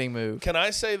this? marketing move. Can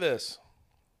I say this?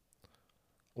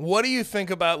 What do you think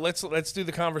about let's do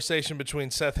the conversation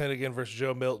between Seth Henigan versus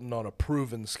Joe Milton on a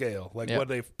proven scale, like Yep. what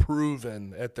they've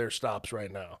proven at their stops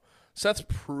right now. Seth's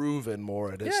proven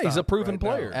more at his Yeah, he's a stop proven right now.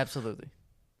 player. Absolutely.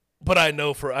 But I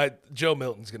know Joe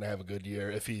Milton's going to have a good year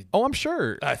if he. Oh, I'm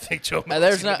sure. I think Joe Milton's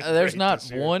There's gonna not be there's great not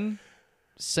this year. one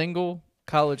single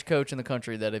college coach in the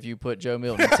country that if you put Joe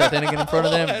Milton and Seth Henigan in front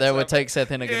of them, that would take Seth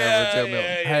Henigan over Joe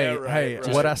Milton. Hey, right.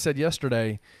 what I said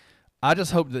yesterday, I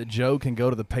just hope that Joe can go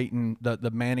to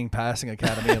the Manning Passing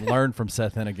Academy and learn from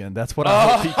Seth Henigan. That's what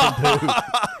I hope he can do.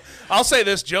 I'll say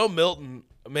this: Joe Milton,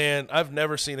 man, I've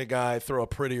never seen a guy throw a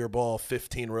prettier ball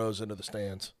 15 rows into the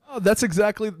stands. Oh, that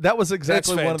was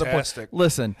exactly one of the points. fantastic.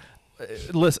 Listen,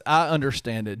 I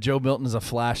understand it. Joe Milton is a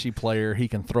flashy player. He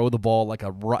can throw the ball like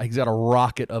he's got a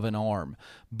rocket of an arm.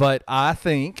 But I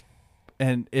think,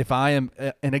 and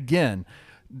again,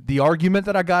 the argument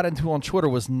that I got into on Twitter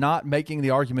was not making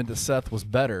the argument that Seth was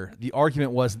better. The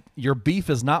argument was your beef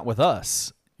is not with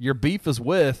us. Your beef is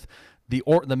with the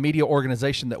media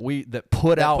organization that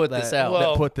put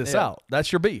this out.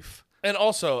 That's your beef. And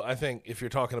also, I think if you're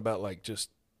talking about like just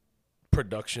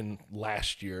production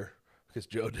last year, because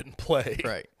Joe didn't play,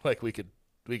 Right. Like we could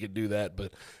do that,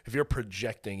 but if you're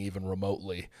projecting even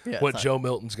remotely Yeah, what it's not- Joe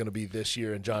Milton's going to be this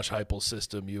year in Josh Heupel's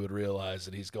system, you would realize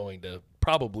that he's going to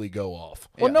probably go off.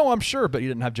 Well, no, I'm sure, but you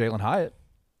didn't have Jalen Hyatt.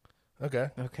 Okay.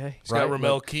 Okay. He's got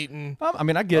Ramel Keaton. I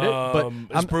mean, I get it, but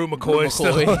is Brew McCoy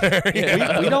still McCoy. there?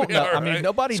 Yeah, we don't know. all I mean, right.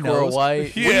 nobody Squirrel knows.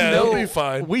 White. Yeah, it'll be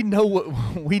fine. We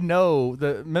know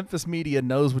the Memphis media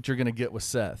knows what you're going to get with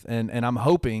Seth, and I'm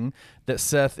hoping that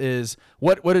Seth is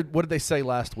what did they say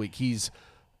last week? He's,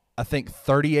 I think,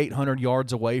 3,800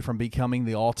 yards away from becoming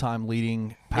the all-time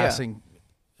leading passing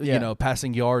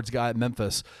yards guy at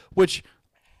Memphis, which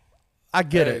I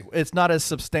get it. It's not as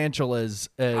substantial as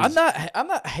I'm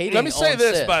not hating. Let me say on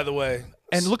this, Seth. by the way.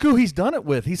 And look who he's done it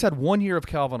with. He's had 1 year of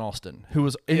Calvin Austin, who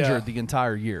was injured the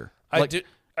entire year. I do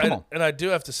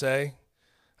have to say,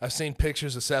 I've seen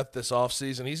pictures of Seth this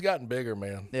offseason. He's gotten bigger,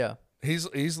 man. Yeah. He's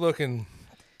looking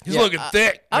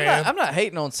thick, man. I'm not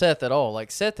hating on Seth at all. Like,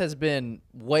 Seth has been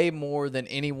way more than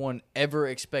anyone ever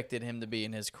expected him to be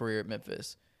in his career at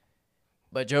Memphis.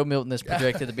 But Joe Milton is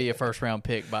projected to be a first-round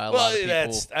pick by a lot of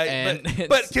people.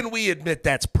 But can we admit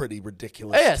that's pretty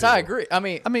ridiculous? Yes, too? I agree. I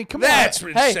mean, come That's on.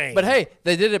 insane.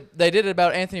 They did it. They did it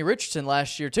about Anthony Richardson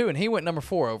last year too, and he went number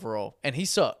 4 overall, and he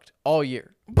sucked all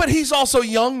year. But he's also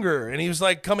younger, and he was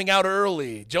like coming out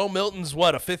early. Joe Milton's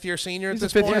what, a fifth-year senior at He's a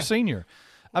this point? fifth-year senior.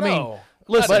 I No. mean,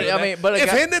 listen. But if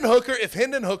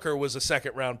Hendon Hooker was a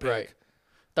second-round pick, Right.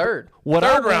 Third.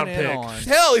 third-round I went in pick. on-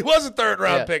 Hell, he was a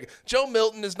third-round Yeah. pick. Joe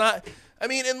Milton is not. I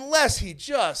mean, unless he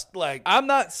just like I'm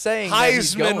not saying that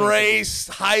he's going Heisman race,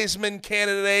 Heisman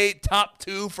candidate, top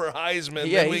 2 for Heisman.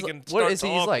 Yeah, then we he's, can what start is he?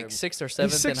 He's like talking. 6th or 7th.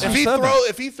 He's in 6th If or he Heisman. 7th.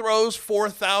 if he throws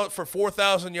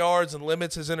 4,000 yards and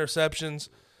limits his interceptions,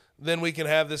 then we can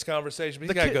have this conversation. But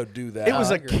he's got to go do that. It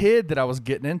was I a agree. kid that I was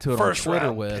getting into it first on Twitter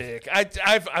round with. pick. I've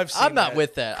seen I'm not that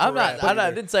with that. I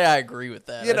didn't say I agree with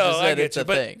that. You know, I just I said get it's you, a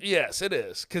but thing. yes, it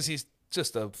is because he's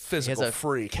just a He has physical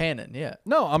freak. cannon. Yeah.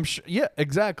 No, I'm sure. Yeah,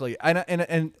 exactly. And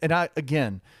I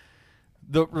again,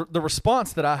 the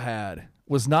response that I had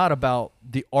was not about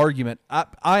the argument.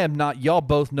 I am not. Y'all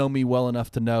both know me well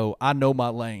enough to know I know my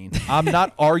lane. I'm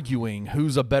not arguing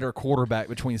who's a better quarterback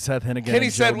between Seth Henigan Kenny and Joe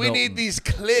said we Milton. need these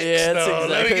clicks. Yeah, that's though.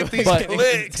 Let me get exactly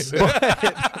these clicks.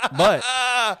 But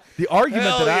the argument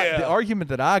Hell yeah. the argument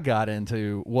that I got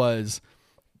into was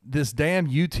this damn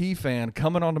UT fan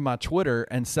coming onto my Twitter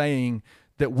and saying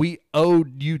that we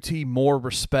owed UT more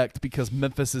respect because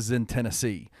Memphis is in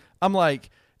Tennessee. I'm like,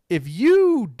 if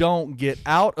you don't get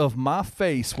out of my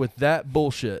face with that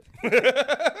bullshit,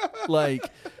 like,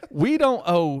 we don't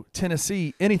owe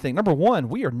Tennessee anything. Number one,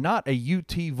 we are not a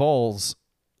UT Vols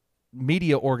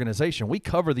media organization. We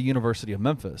cover the University of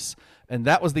Memphis, and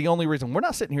that was the only reason. We're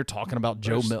not sitting here talking about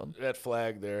Joe Milton. That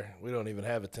flag there. We don't even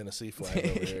have a Tennessee flag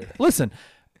over there. Listen,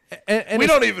 and we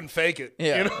don't even fake it.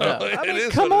 Yeah, You know? no. It I mean,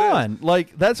 is come what it is. on,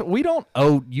 like we don't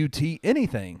owe UT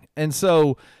anything, and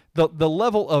so the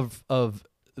level of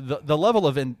the level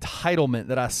of entitlement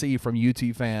that I see from UT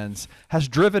fans has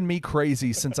driven me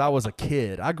crazy since I was a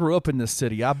kid. I grew up in this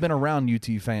city. I've been around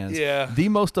UT fans. Yeah. The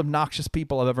most obnoxious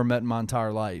people I've ever met in my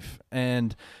entire life.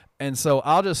 And so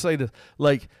I'll just say this,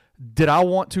 like, did I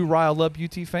want to rile up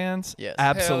UT fans? Yes.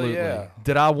 Absolutely. Hell yeah.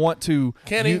 Did I want to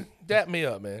Kenny, dap me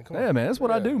up, man. Come on. Yeah, man, that's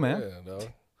what I do, man. Yeah, dog.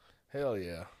 Hell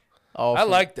yeah. Oh, I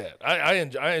like that. I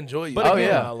enjoy you. But Oh, again,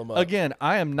 yeah. rile them up. again,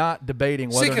 I am not debating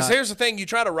whether See, or because not here's the thing: you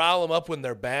try to rile them up when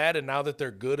they're bad, and now that they're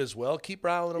good as well, keep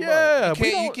riling them Yeah, up.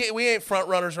 We ain't front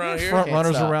runners around here. front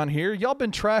runners stop. around here. Y'all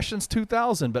been trash since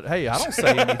 2000, but hey, I don't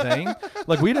say anything.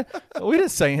 Like we didn't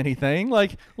say anything.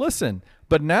 Like, listen,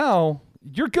 but now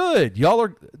you're good.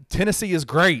 Tennessee is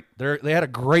great. They had a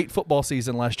great football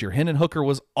season last year. Hendon Hooker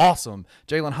was awesome.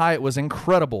 Jalen Hyatt was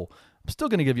incredible. I'm still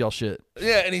gonna give y'all shit.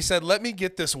 Yeah, and he said, "Let me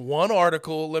get this one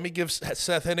article. Let me give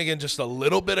Seth Henigan just a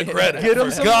little bit of credit. Get him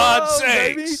for some God's love,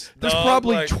 sakes." baby. There's Dog,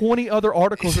 probably like, 20 other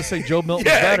articles that say Joe Milton's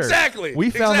Yeah, better. exactly. We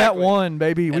found that Exactly. one,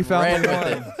 baby. We And found ran that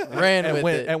with one. it. Ran and with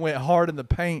went it. and went hard in the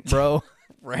paint, bro.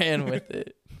 Ran with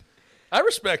it. I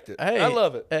respect it. Hey, I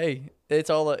love it. Hey,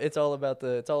 it's all about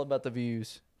the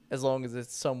views, as long as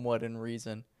it's somewhat in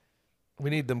reason. We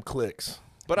need them clicks.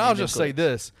 But I'll just say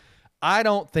this. I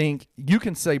don't think you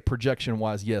can say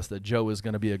projection-wise, yes, that Joe is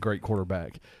going to be a great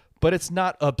quarterback. But it's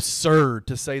not absurd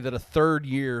to say that a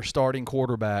third-year starting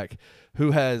quarterback who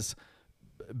has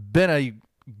been a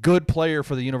good player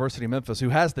for the University of Memphis, who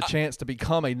has the chance to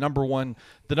become the number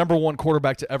one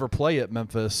quarterback to ever play at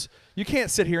Memphis, you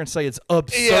can't sit here and say it's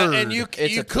absurd. Yeah, and you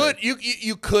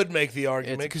absurd. could make the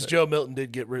argument It's because absurd. Joe Milton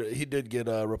did get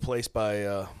replaced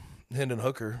by Hendon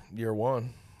Hooker year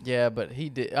one. Yeah, but he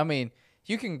did. I mean,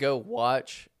 you can go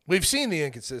watch. We've seen the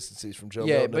inconsistencies from Joe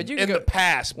Yeah, Milton but you in can the go-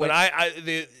 past. when- But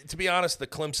to be honest, the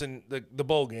Clemson, the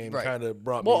bowl game Right. kind of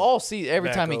brought Well, me. all season, every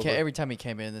back time he over.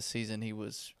 came in this season, he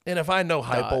was. And if I know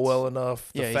Heupel Dodds. well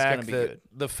enough, Yeah, he's gonna be good.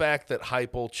 the fact that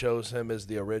Heupel chose him as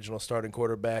the original starting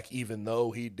quarterback, even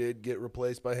though he did get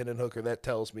replaced by Hendon Hooker, that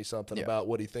tells me something Yeah. about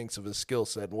what he thinks of his skill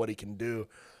set and what he can do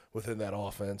within that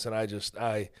offense. And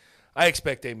I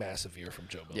expect a massive year from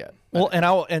Joe Milton. Yeah.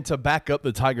 Well, and to back up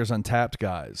the Tigers Untapped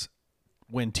guys,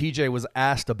 when TJ was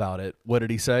asked about it, what did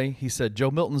he say? He said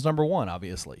Joe Milton's number one,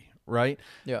 obviously, right?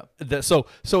 Yeah. So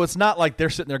it's not like they're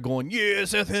sitting there going, "Yeah,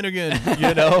 Seth Henigan,"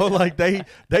 you know, like they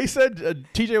said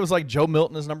TJ was like Joe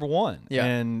Milton is number one, Yeah.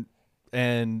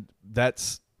 and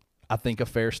that's I think a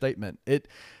fair statement.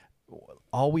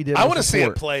 All we did. I was want to see it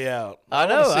report. play out. I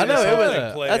know. wanna see this It whole was.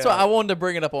 thing play That's why out. I wanted to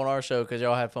bring it up on our show because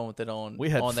y'all had fun with it on. We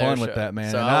had on their fun with show. that,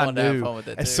 man. So and I I wanted to have knew fun with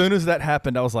it as too. soon as that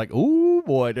happened, I was like, "Ooh,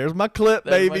 boy, there's my clip,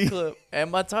 There's baby." my clip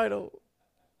and my title.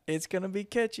 It's gonna be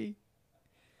catchy.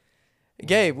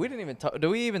 Gabe, we didn't even talk.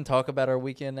 Do we even talk about our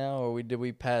weekend now, or did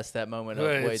we pass that moment up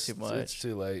way too much? It's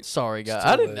too late. Sorry, It's guys. too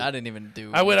I didn't late. even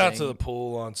do. I went out to anything. the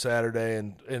pool on Saturday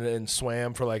and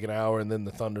swam for like an hour, and then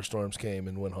the thunderstorms came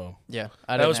and went home. Yeah,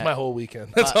 That was my whole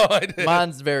weekend. That's all I did.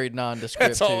 Mine's very nondescript.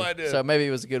 That's all too. I did. So maybe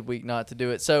it was a good week not to do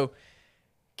it. So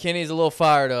Kenny's a little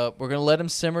fired up. We're gonna let him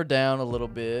simmer down a little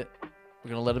bit. We're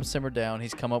gonna let him simmer down.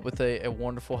 He's come up with a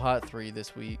wonderful hot 3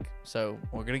 this week. So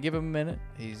we're gonna give him a minute.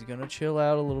 He's gonna chill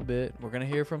out a little bit. We're gonna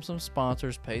hear from some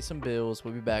sponsors, pay some bills.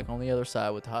 We'll be back on the other side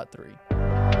with hot 3.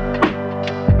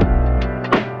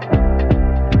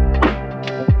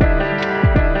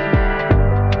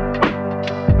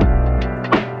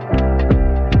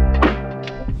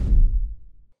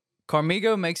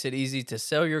 Carmigo makes it easy to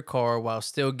sell your car while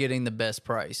still getting the best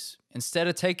price. Instead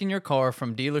of taking your car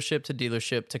from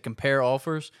dealership to compare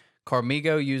offers,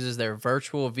 Carmigo uses their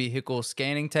virtual vehicle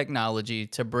scanning technology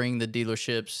to bring the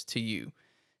dealerships to you.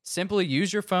 Simply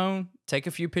use your phone, take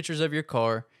a few pictures of your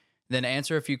car, then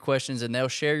answer a few questions, and they'll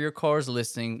share your car's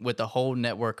listing with a whole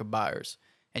network of buyers.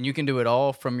 and you can do it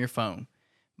all from your phone.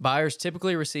 Buyers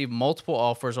typically receive multiple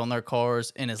offers on their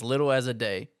cars in as little as a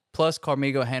day. Plus,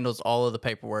 Carmigo handles all of the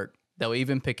paperwork. They'll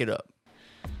even pick it up.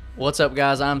 What's up,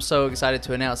 guys? I'm so excited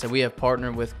to announce that we have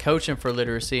partnered with Coaching for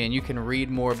Literacy, and you can read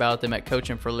more about them at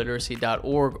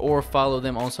coachingforliteracy.org or follow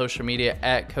them on social media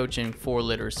at Coaching for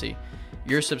Literacy.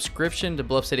 Your subscription to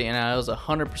Bluff City NIL is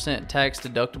 100% tax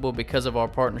deductible because of our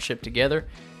partnership together.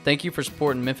 Thank you for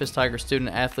supporting Memphis Tiger student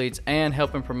athletes and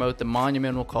helping promote the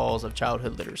monumental cause of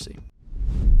childhood literacy.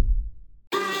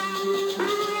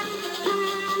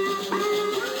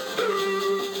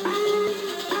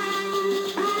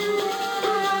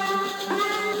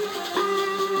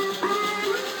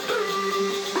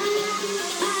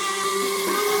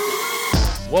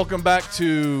 Welcome back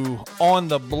to On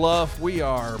The Bluff. We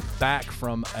are back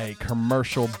from a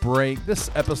commercial break. This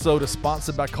episode is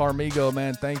sponsored by Carmigo,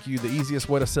 man. Thank you. The easiest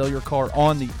way to sell your car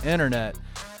on the internet.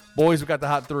 Boys, we got the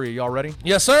hot three. Y'all ready?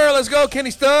 Yes, sir. Let's go, Kenny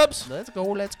Stubbs. Let's go.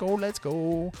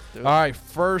 All right,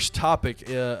 first topic.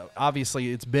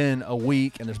 Obviously, it's been a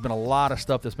week, and there's been a lot of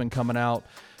stuff that's been coming out.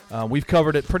 We've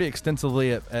covered it pretty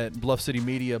extensively at Bluff City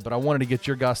Media, but I wanted to get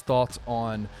your guys' thoughts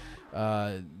on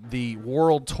the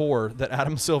world tour that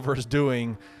Adam Silver is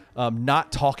doing,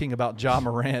 not talking about Ja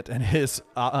Morant and his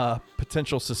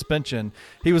potential suspension.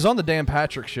 He was on the Dan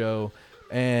Patrick Show,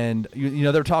 and you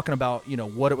know they're talking about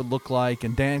what it would look like,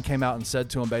 and Dan came out and said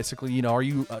to him basically, are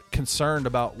you concerned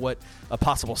about what a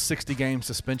possible 60-game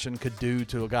suspension could do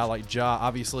to a guy like Ja?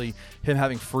 Obviously, him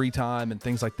having free time and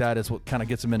things like that is what kind of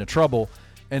gets him into trouble.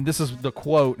 And this is the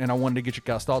quote, and I wanted to get your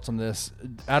guys' thoughts on this.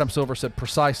 Adam Silver said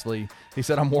precisely, he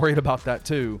said, I'm worried about that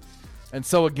too. And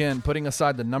so again, putting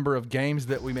aside the number of games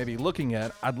that we may be looking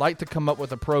at, I'd like to come up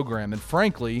with a program, and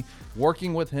frankly,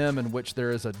 working with him in which there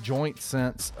is a joint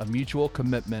sense of mutual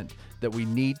commitment that we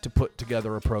need to put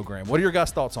together a program. What are your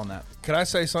guys' thoughts on that? Can I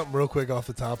say something real quick off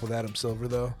the top with Adam Silver,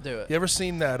 though? Do it. You ever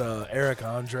seen that Eric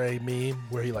Andre meme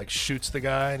where he, shoots the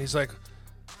guy, and he's like,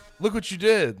 look what you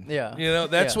did. Yeah.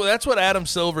 That's what Adam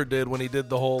Silver did when he did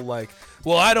the whole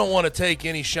I don't want to take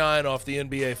any shine off the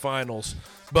NBA Finals,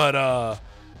 but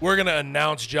we're gonna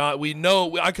announce Ja. We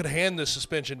know I could hand this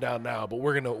suspension down now, but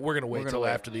we're gonna wait till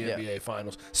after the NBA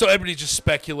Finals. So everybody's just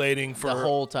speculating for the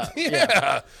whole time.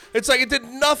 Yeah. It's like it did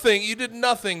nothing. You did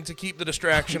nothing to keep the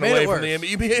distraction away from the NBA.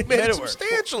 You made it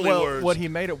substantially worse. What he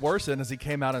made it worse in is he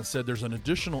came out and said there's an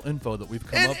additional info that we've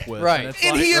come up with. Right.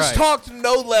 And he has talked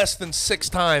no less than 6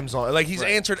 times on it. He's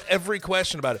answered every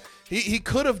question about it. He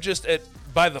could have just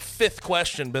by the 5th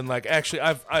question been like, actually,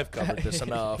 I've covered this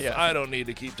enough. Yeah. I don't need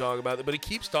to keep talking about it. But he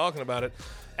keeps talking about it.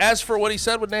 As for what he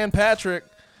said with Dan Patrick,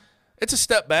 it's a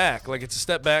step back. It's a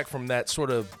step back from that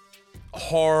sort of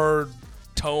hard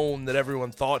tone that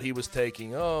everyone thought he was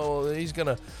taking. Oh, he's going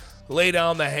to lay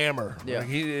down the hammer. Yeah.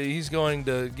 He's going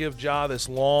to give Ja this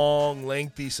long,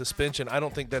 lengthy suspension. I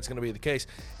don't think that's going to be the case.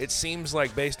 It seems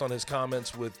like based on his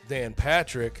comments with Dan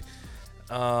Patrick,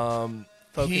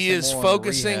 he is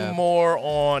focusing more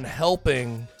on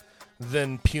helping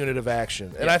than punitive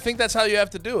action. And I think that's how you have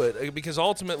to do it, because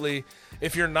ultimately,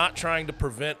 if you're not trying to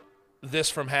prevent this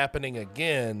from happening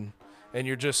again and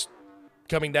you're just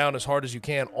coming down as hard as you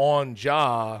can on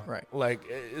Ja,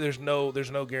 there's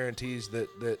no guarantees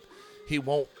that he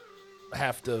won't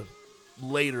have to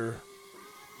later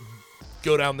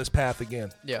go down this path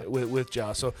again with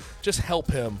Ja. So just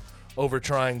help him over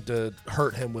trying to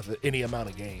hurt him with any amount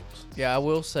of games. Yeah, I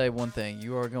will say one thing.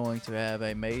 You are going to have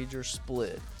a major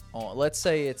split on, let's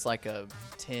say it's like a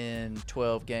 10,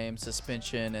 12 game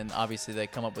suspension, and obviously they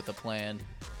come up with a plan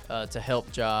to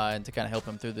help Ja and to kind of help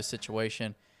him through the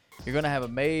situation. You're going to have a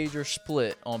major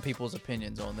split on people's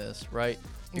opinions on this, right?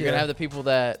 You're going to have the people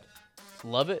that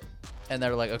love it, and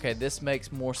they're like, okay, this makes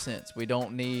more sense. We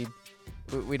don't need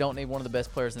one of the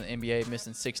best players in the NBA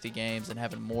missing 60 games and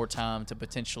having more time to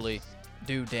potentially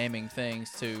do damning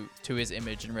things to his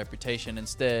image and reputation.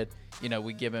 Instead,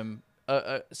 we give him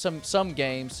some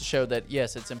games to show that,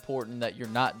 yes, it's important that you're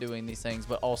not doing these things,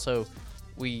 but also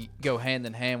we go hand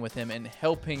in hand with him and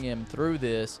helping him through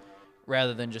this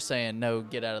rather than just saying, no,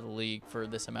 get out of the league for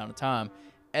this amount of time.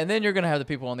 And then you're going to have the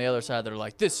people on the other side that are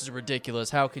like, this is ridiculous.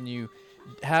 How can you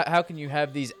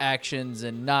have these actions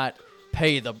and not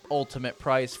pay the ultimate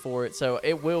price for it? So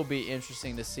it will be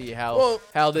interesting to see how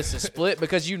this is split,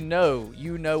 because you know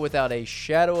without a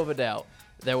shadow of a doubt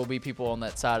there will be people on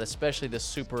that side, especially the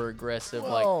super aggressive.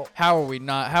 How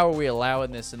are we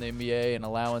allowing this in the NBA and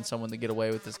allowing someone to get away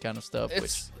with this kind of stuff?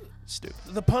 Which stupid.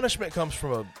 The punishment comes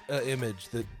from an image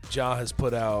that Ja has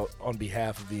put out on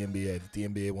behalf of the NBA that the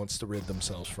NBA wants to rid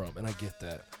themselves from, and I get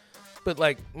that. But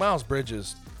Miles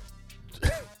Bridges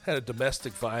had a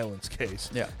domestic violence case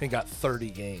Yeah. and got 30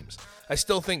 games. I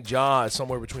still think Ja is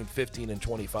somewhere between 15 and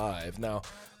 25. Now,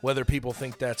 whether people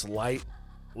think that's light,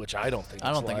 which I don't think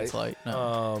it's light.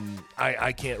 No.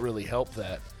 I can't really help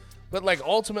that. But, like,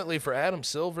 ultimately for Adam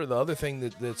Silver, the other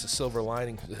thing that's a silver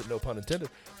lining, no pun intended,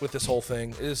 with this whole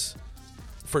thing is,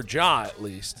 for Ja at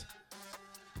least,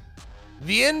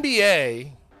 the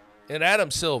NBA and Adam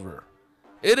Silver,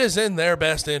 it is in their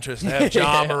best interest to have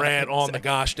Ja Morant on the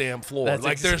gosh damn floor.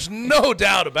 That's there's no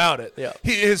doubt about it. Yeah.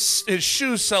 His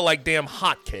shoes sell like damn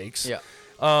hotcakes. Yeah.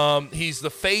 He's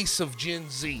the face of Gen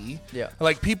Z. Yeah.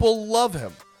 Like, people love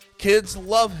him. Kids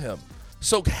love him.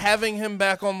 So having him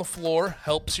back on the floor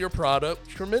helps your product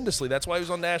tremendously. That's why he was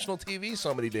on national TV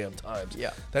so many damn times.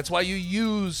 Yeah. That's why you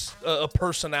use a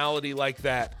personality like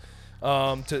that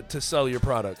to sell your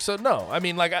product. So no, I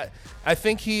mean, like, I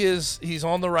think he's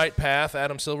on the right path,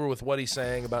 Adam Silver, with what he's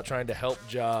saying about trying to help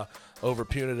Ja over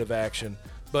punitive action.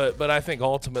 But I think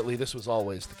ultimately this was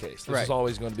always the case. This is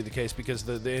always going to be the case because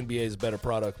the NBA is a better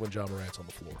product when Ja Morant's on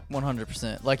the floor.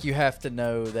 100%. Like, you have to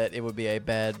know that it would be a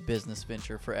bad business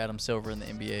venture for Adam Silver in the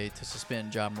NBA to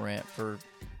suspend Ja Morant for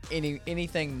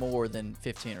anything more than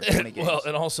 15 or 20 games. Well,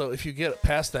 and also, if you get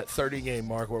past that 30-game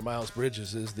mark where Miles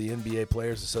Bridges is the NBA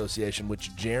Players Association,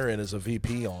 which Jaren is a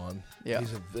VP on, Yeah.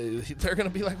 they're going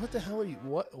to be like, what the hell are you,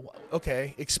 what?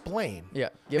 Okay, explain. Yeah.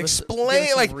 Explain,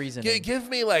 some like, reasoning. give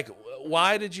me, like,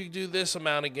 why did you do this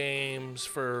amount of games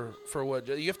for what?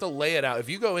 You have to lay it out. If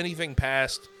you go anything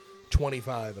past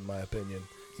 25, in my opinion,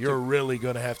 you're really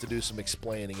going to have to do some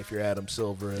explaining if you're Adam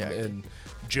Silver and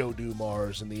Joe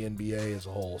Dumars and the NBA as a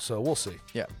whole. So we'll see.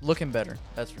 Yeah, looking better.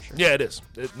 That's for sure. Yeah, it is.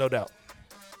 No doubt.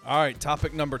 All right,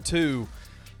 topic number 2.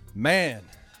 Man,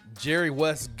 Jerry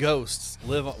West's ghosts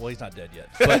live on. Well, he's not dead yet,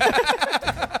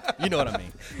 but you know what I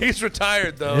mean. He's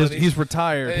retired, though. He's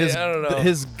retired. I don't know.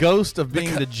 His ghost of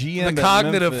being the GM. The at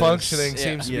cognitive Memphis functioning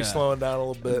seems to be slowing down a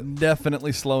little bit.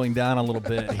 Definitely slowing down a little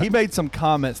bit. He made some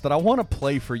comments that I want to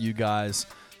play for you guys.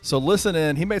 So listen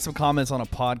in. He made some comments on a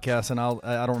podcast, and I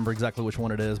don't remember exactly which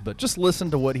one it is, but just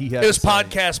listen to what he had It was to say.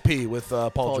 Podcast P with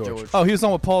Paul George. Oh, he was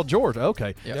on with Paul George.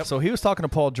 Okay. Yep. So he was talking to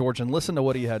Paul George, and listen to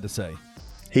what he had to say.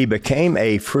 He became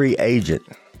a free agent,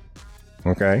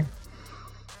 okay?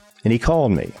 And he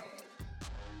called me.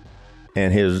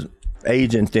 And his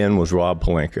agent then was Rob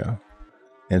Pelinka.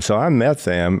 And so I met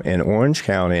them in Orange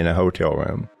County in a hotel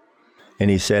room. And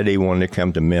he said he wanted to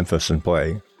come to Memphis and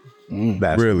play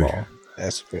basketball. Really?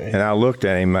 That's great. And I looked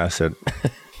at him and I said,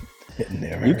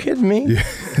 you kidding me?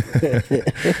 Yeah.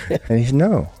 And he said,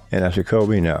 no. And I said,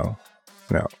 Kobe, no.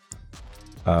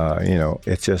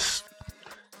 It's just,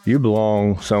 you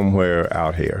belong somewhere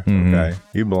out here, okay?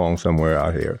 You belong somewhere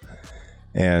out here.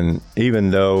 And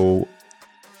even though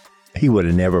he would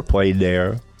have never played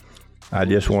there, I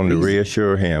just wanted to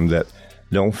reassure him that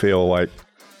don't feel like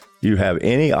you have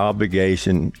any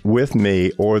obligation with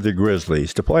me or the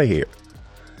Grizzlies to play here.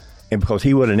 And because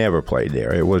he would have never played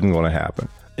there, it wasn't going to happen.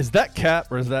 Is that cap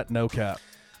or is that no cap?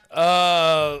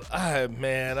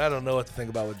 Man, I don't know what to think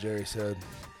about what Jerry said.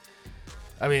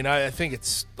 I mean, I think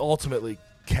it's ultimately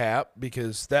cap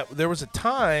because there was a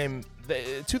time,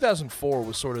 2004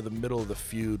 was sort of the middle of the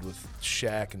feud with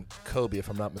Shaq and Kobe, if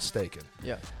I'm not mistaken.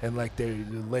 Yeah. And like the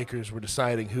Lakers were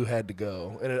deciding who had to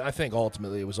go. And I think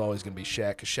ultimately it was always going to be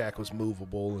Shaq because Shaq was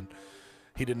movable and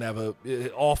he didn't have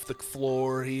off the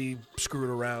floor. He screwed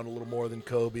around a little more than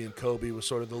Kobe, and Kobe was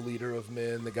sort of the leader of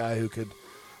men, the guy who could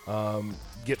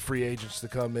get free agents to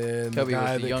come in. Kobe the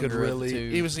guy was the that could younger of the really. two.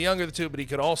 He was the younger of the two, but he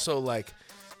could also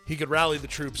he could rally the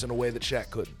troops in a way that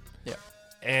Shaq couldn't. Yeah.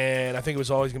 And I think it was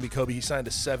always going to be Kobe. He signed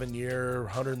a 7-year,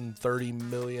 $130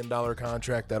 million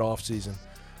contract that offseason.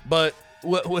 But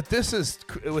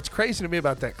what's crazy to me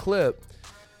about that clip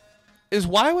is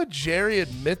why would Jerry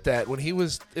admit that when he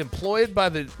was employed by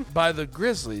the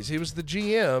Grizzlies? He was the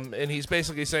GM, and he's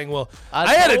basically saying, well,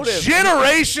 I had a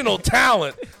generational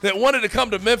talent that wanted to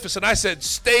come to Memphis, and I said,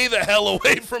 stay the hell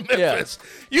away from Memphis.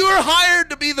 Yeah. You were hired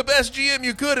to be the best GM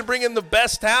you could and bring in the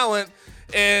best talent,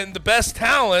 and the best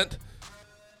talent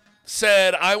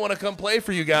said, I want to come play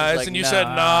for you guys. Like, and you said,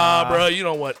 nah, bro, you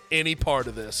don't want any part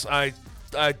of this.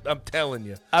 I'm telling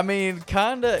you. I mean,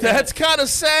 kind of. That's kind of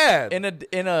sad. In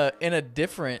a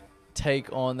different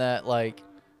take on that, like,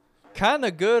 kind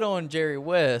of good on Jerry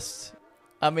West.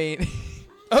 I mean,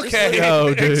 okay.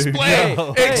 No, dude. Explain.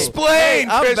 No. Explain.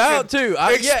 I'm Christian. about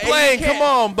to. Explain. Come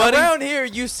on, buddy. Around here,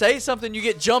 you say something, you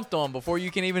get jumped on before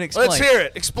you can even explain. Let's hear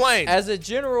it. Explain. As a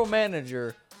general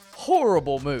manager,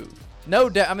 horrible move. No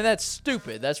doubt. I mean, that's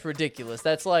stupid. That's ridiculous.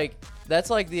 That's like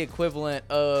the equivalent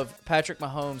of Patrick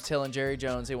Mahomes telling Jerry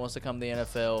Jones he wants to come to the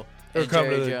NFL Or and come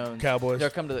Jerry to the Jones. Cowboys. They're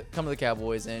come to the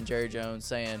Cowboys and Jerry Jones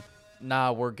saying,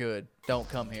 "Nah, we're good. Don't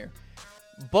come here."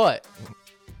 But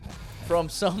from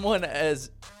someone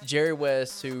as Jerry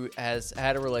West, who has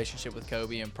had a relationship with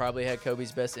Kobe and probably had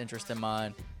Kobe's best interest in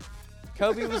mind,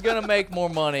 Kobe was going to make more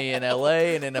money in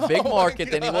L.A. and in a big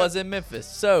market than he was in Memphis.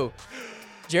 So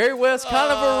Jerry West,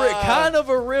 kind of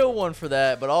a real one for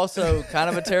that, but also kind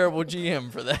of a terrible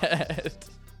GM for that.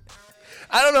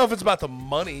 I don't know if it's about the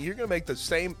money. You're going to make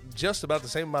just about the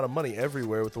same amount of money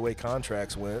everywhere with the way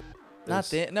contracts went. Not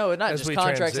just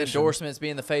contracts, endorsements,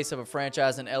 being the face of a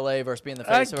franchise in LA versus being the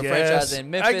face of a franchise in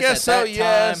Memphis. I guess at so.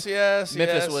 that time, Yes.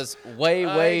 Memphis was way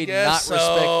not so.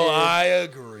 respected. I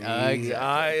agree. Exactly.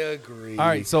 I agree. All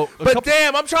right, so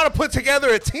damn, I'm trying to put together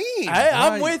a team.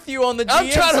 I'm with you on the GM I'm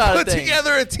trying side to of put things.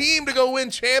 together a team to go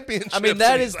win championships. I mean,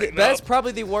 that's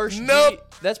probably the worst. Nope.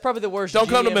 That's probably the worst. Don't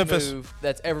come to GM Memphis. move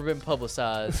that's ever been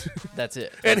publicized. That's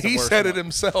it. And That's the he worst said it one.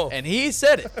 himself. And he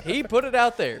said it. He put it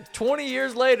out there. 20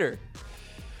 years later.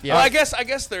 Yeah. Well, I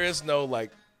guess there is no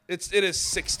it is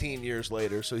 16 years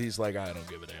later, so he's like, I don't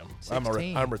give a damn.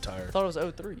 16. I'm retired. I thought it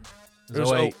was 03. It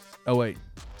was 08.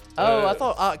 Oh, I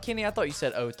thought Kenny. I thought you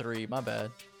said 03. My bad.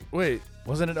 Wait,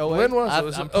 Wasn't it 08? when was it? I'm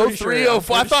Was it pretty 03, sure-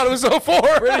 04? I thought it was 04.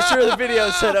 Pretty sure the video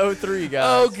said 03, guys.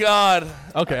 Oh, God.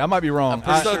 Okay, I might be wrong.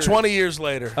 I'm So pretty 20 years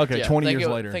later. Okay, Yeah, 20 think years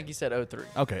it- later. I think you said 03.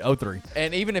 Okay, 03.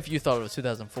 And even if you thought it was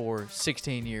 2004,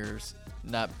 16 years,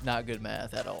 not good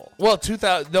math at all. Well,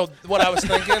 2000. No, what I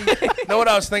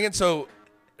was thinking. So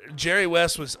Jerry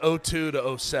West was 02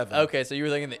 to 07. Okay, so you were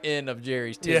thinking the end of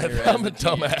Jerry's tenure. Yeah, as I'm the a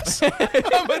GM. dumbass.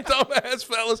 I'm a dumbass,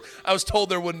 fellas. I was told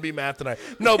there wouldn't be math tonight.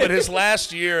 No, but his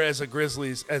last year as a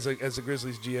Grizzlies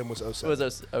GM was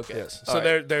 07. Okay. Yes. All So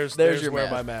right. there's your where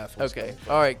math. my math was. Okay.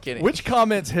 All right, Kenny. Which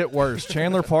comments hit worse?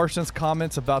 Chandler Parsons'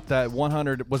 comments about that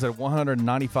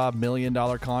 $195 million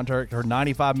contract or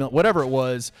 $95 million, whatever it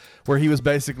was, where he was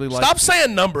basically like, Stop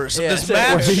saying numbers. Yeah, This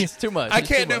where math. it's too much. I It's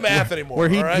too can't do much. math anymore.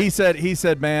 where all right? he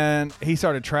said, man, he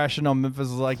started trashing on Memphis.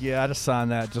 Was like, yeah, I just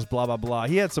signed that, just blah blah blah.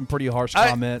 He had some pretty harsh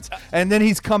comments, and then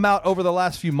he's come out over the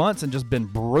last few months and just been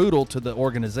brutal to the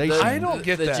organization. I don't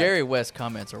get the that. Jerry West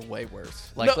comments are way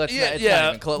worse. Like, No, it's yeah, not yeah,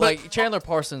 even close. but Like Chandler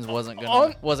Parsons wasn't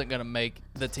gonna make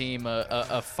the team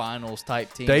a finals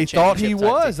type team. They a thought he championship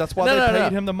type was. team. That's why No, they no,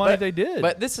 paid no. him the money But- they did.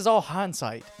 But this is all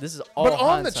hindsight. This is all. But on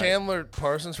the hindsight. Chandler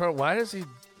Parsons front, why is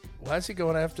he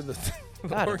going after the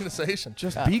Got it. organization?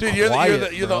 just Yeah. be Dude,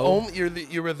 quiet, you're the bro. only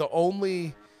you were the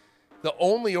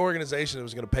only organization that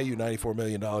was going to pay you $94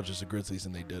 million as the Grizzlies,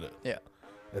 and they did it. Yeah.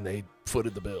 And they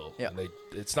footed the bill. Yeah. And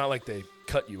it's not like they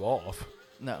cut you off.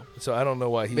 No. So I don't know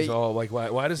why he's But- all like,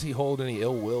 why does he hold any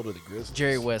ill will to the Grizzlies?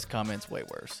 Jerry West comments way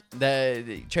worse.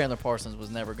 Chandler Parsons was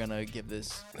never gonna give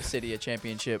this city a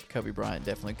championship. Kobe Bryant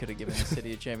definitely could have given the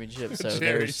city a championship. So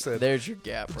there's your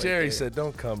gap. Right Jerry there. said,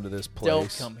 "Don't come to this place.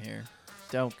 Don't come here.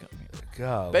 Don't come here."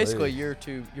 Golly. Basically, you're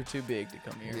too big to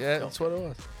come here. Yeah, Don't. that's what it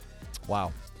was.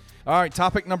 Wow. All right,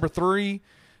 topic number 3.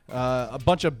 A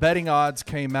bunch of betting odds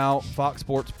came out. Fox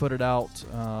Sports put it out.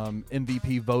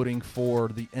 MVP voting for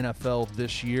the NFL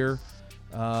this year.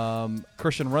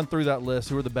 Christian, run through that list.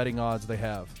 Who are the betting odds they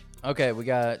have? Okay, we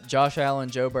got Josh Allen,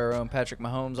 Joe Burrow, and Patrick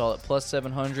Mahomes all at plus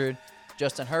 700.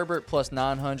 Justin Herbert plus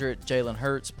 900. Jalen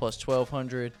Hurts plus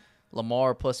 1,200.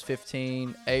 Lamar plus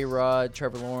 15. A-Rod,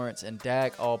 Trevor Lawrence, and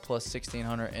Dak all plus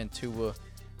 1,600. And Tua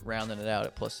rounding it out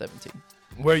at plus 17.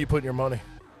 Where are you putting your money?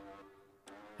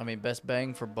 I mean, best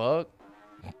bang for buck.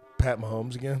 Pat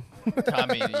Mahomes again? I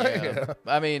mean, yeah.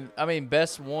 I mean,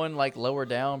 best one like lower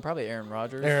down, probably Aaron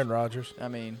Rodgers. Aaron Rodgers. I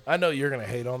mean, I know you're gonna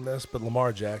hate on this, but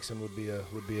Lamar Jackson would be an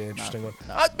interesting one.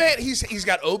 no. Man, he's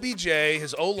got OBJ.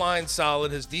 His O line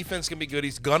solid. His defense can be good.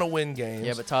 He's gonna win games.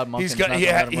 yeah, but Todd Monken's He's got not he,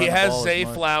 gonna ha- let him he run the has ball Zay as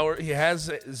much. Flowers. He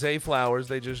has Zay Flowers.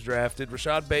 They just drafted.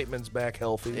 Rashad Bateman's back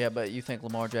healthy. Yeah, but you think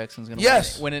Lamar Jackson's gonna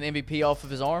Yes. win an MVP off of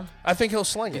his arm? I think he'll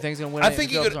sling it. You think he's gonna win I an think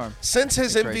MVP he off could. his arm? Since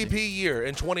his That's crazy. MVP year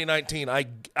in 2019,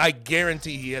 I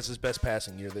guarantee he has his best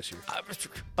passing year this year.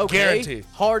 Okay, Guarantee.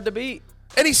 hard to beat.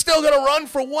 And he's still gonna run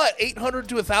for what, 800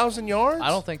 to 1,000 yards? I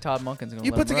don't think Todd Monken's gonna.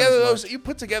 You let put him together run as those. You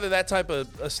put together that type of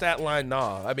a stat line.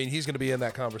 Nah, I mean he's going to be in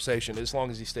that conversation as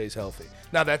long as he stays healthy.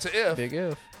 Now that's an if. much. Big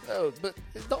if. No, but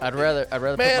don't, I'd rather.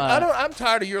 Man, put my, I'm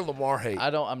tired of your Lamar hate.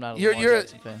 I'm not a You're Lamar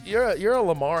Jackson fan. you're a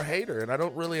Lamar hater, and I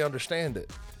don't really understand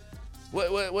it.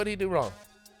 What did he do wrong?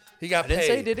 He got I paid. didn't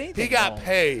say he did anything He got wrong.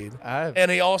 paid, I've- and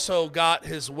he also got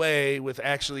his way with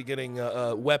actually getting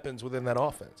weapons within that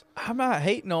offense. I'm not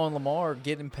hating on Lamar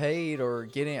getting paid or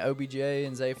getting OBJ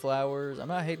and Zay Flowers. I'm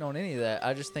not hating on any of that.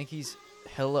 I just think he's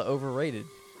hella overrated,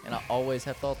 and I always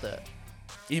have thought that.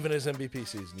 Even his MVP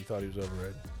season, you thought he was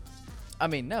overrated. I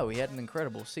mean, no, he had an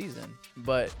incredible season,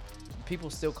 but people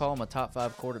still call him a top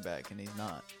 5 quarterback, and he's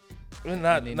not.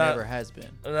 And he never has been.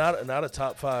 Not a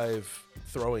top 5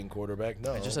 throwing quarterback,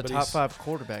 no. Just a top 5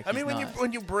 quarterback. I mean,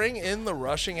 when you bring in the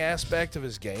rushing aspect of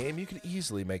his game, you could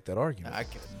easily make that argument. I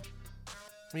couldn't.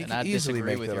 You And I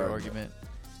disagree with your argument.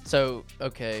 So,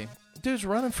 okay. Dude's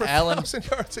running for 1,000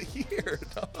 yards a year,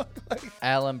 dog.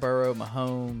 Allen, Burrow,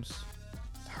 Mahomes,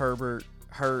 Herbert,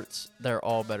 Hurts, they're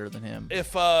all better than him.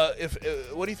 If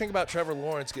what do you think about Trevor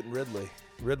Lawrence getting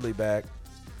Ridley back?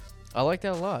 I like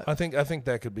that a lot. I think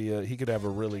that could be he could have a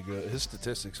really good. His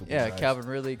statistics will be nice. Calvin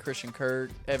Ridley, Christian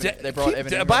Kirk. They brought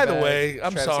Evan Ingram by the back, way,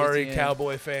 I'm Travis sorry, Etienne.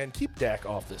 Cowboy fan. Keep Dak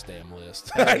off this damn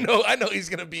list. Hey. I know he's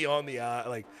gonna be on the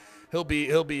like. He'll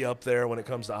be up there when it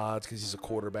comes to odds because he's a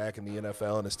quarterback in the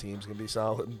NFL and his team's gonna be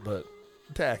solid. But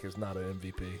Dak is not an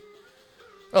MVP.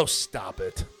 Oh, stop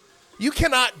it! You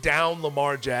cannot down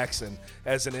Lamar Jackson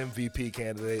as an MVP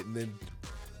candidate and then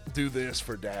do this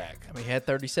for Dak. I mean, he had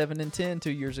 37-10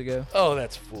 2 years ago. Oh,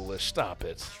 that's foolish. Stop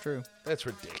it. It's true. That's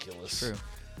ridiculous. It's true.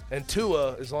 And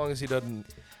Tua, as long as he doesn't.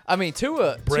 I mean,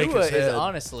 Tua break his is head.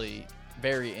 honestly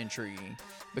very intriguing.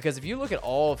 Because if you look at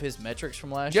all of his metrics from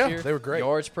last Yeah, year, they were great.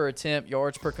 Yards per attempt,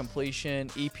 yards per completion,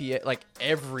 EPA, like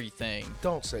everything.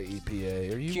 Don't say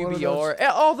EPA. Are you one of QBR, those?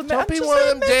 all the Don't be one of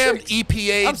them damn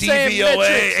EPA, I'm saying DVOA.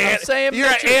 metrics. I'm saying You're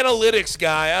metrics. an analytics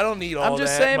guy. I don't need all I'm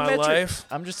just that saying in my metrics. life.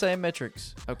 I'm just saying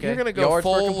metrics. Okay, You're gonna go yards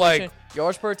per full, completion, like,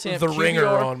 yards per attempt. the ringer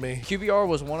on me. QBR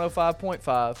was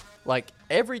 105.5. Like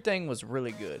everything was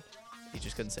really good. He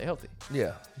just couldn't stay healthy.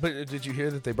 Yeah. But did you hear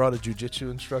that they brought a jiu-jitsu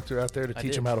instructor out there to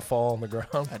teach him how to fall on the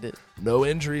ground? I did. No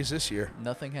injuries this year.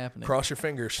 Nothing happening. Cross your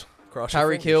fingers. Cross your Tyreek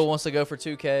fingers. Hill wants to go for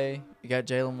 2K. You got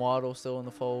Jalen Waddle still in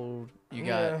the fold. You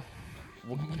got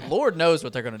Lord knows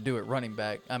what they're going to do at running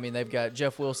back. I mean, they've got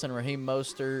Jeff Wilson, Raheem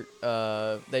Mostert.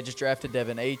 They just drafted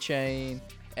Devin A-Chain.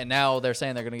 And now they're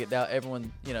saying they're going to get everyone,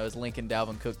 is linking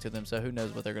Dalvin Cook to them. So who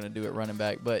knows what they're going to do at running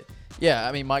back. But, yeah,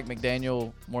 I mean, Mike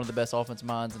McDaniel, one of the best offensive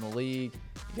minds in the league.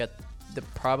 You got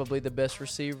probably the best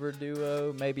receiver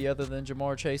duo, maybe other than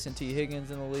Jamar Chase and T. Higgins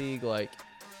in the league.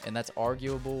 And that's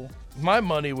arguable. My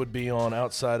money would be on,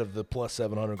 outside of the plus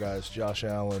 700 guys, Josh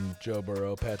Allen, Joe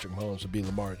Burrow, Patrick Mahomes, would be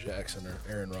Lamar Jackson or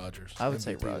Aaron Rodgers. I would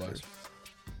say MVP wise. Rodgers.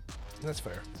 That's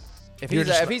fair.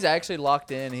 If he's actually locked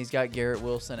in, he's got Garrett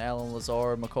Wilson, Alan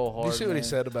Lazard, McCole Hardman. Did you see what he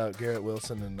said about Garrett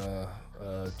Wilson and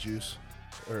Juice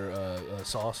or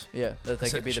Sauce? Yeah, that they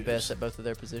said could be the Juice. best at both of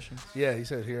their positions. Yeah, he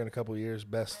said here in a couple of years,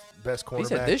 best cornerback, He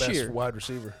said this best year. wide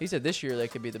receiver. He said this year they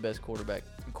could be the best cornerback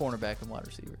and wide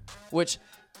receiver, which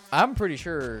I'm pretty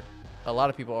sure a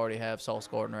lot of people already have Sauce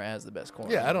Gardner as the best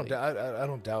corner. Yeah, I don't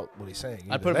doubt what he's saying.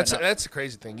 I'd put him That's the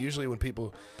crazy thing. Usually when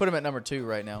people put him at number 2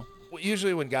 right now.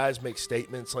 Usually when guys make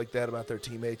statements like that about their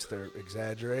teammates, they're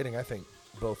exaggerating. I think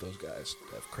both those guys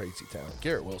have crazy talent.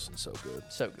 Garrett Wilson's so good.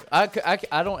 So good. I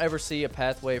don't ever see a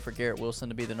pathway for Garrett Wilson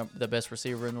to be the best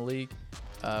receiver in the league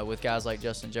with guys like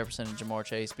Justin Jefferson and Jamar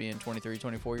Chase being 23,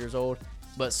 24 years old.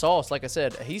 But Sauce, like I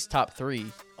said, he's top 3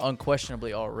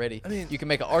 unquestionably already. I mean, you can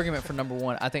make an argument for number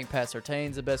 1. I think Pat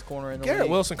Surtain's the best corner in the Garrett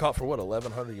league. Wilson caught for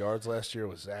 1,100 yards last year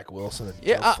with Zach Wilson and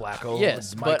Yeah, Joe Flacco.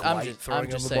 yes, and Mike but I'm White just throwing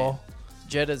him the saying. ball.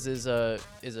 Jettas is a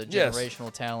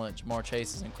generational talent. Jamar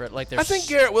Chase is incredible. I think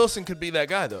Garrett Wilson could be that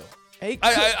guy though.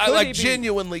 I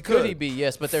genuinely could. Could he be?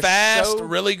 Yes, but they're fast, so,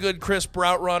 really good crisp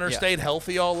route runner. Yeah. Stayed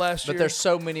healthy all last year. But there's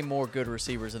so many more good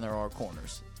receivers than there are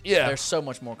corners. Yeah, there's so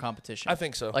much more competition. I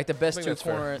think so. Like the best I 2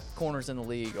 think corners in the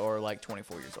league are like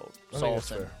 24 years old. I think that's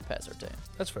Sauce and fair. Pat Surtain.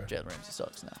 That's fair. Jalen Ramsey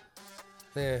sucks now.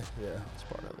 Yeah, It's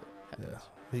part of it. yeah.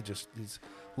 He's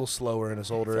a little slower in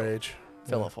his older age.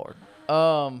 Fell off hard.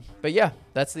 But yeah,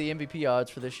 that's the MVP odds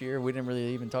for this year. We didn't really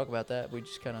even talk about that. We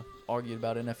just kind of argued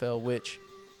about NFL, which,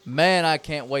 man, I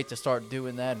can't wait to start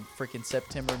doing that in freaking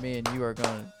September. Me and you are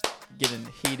going to get in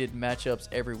heated matchups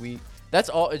every week. That's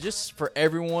all. It's just for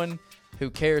everyone who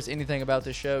cares anything about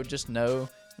this show, just know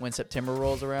when September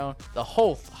rolls around, the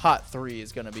whole hot 3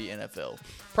 is going to be NFL,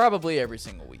 probably every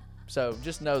single week. So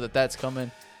just know that that's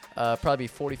coming. Probably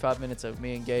 45 minutes of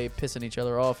me and Gabe pissing each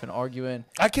other off and arguing.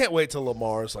 I can't wait till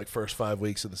Lamar's first 5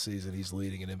 weeks of the season. He's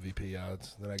leading in MVP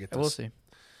odds. Then I get to We'll see.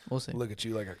 look at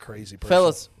you like a crazy person.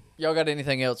 Fellas, y'all got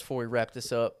anything else before we wrap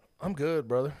this up? I'm good,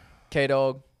 brother.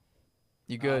 K-Dog,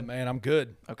 you good? Man, I'm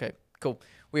good. Okay, cool.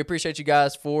 We appreciate you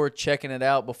guys for checking it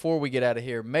out. Before we get out of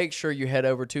here, make sure you head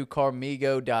over to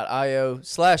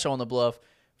carmigo.io/onthebluff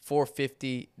for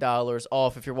 $50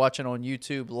 off. If you're watching on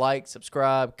YouTube, like,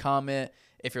 subscribe, comment.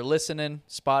 If you're listening,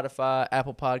 Spotify,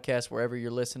 Apple Podcasts, wherever you're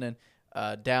listening,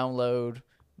 download.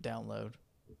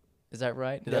 Is that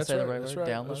right? Did That's I say right. the right That's word?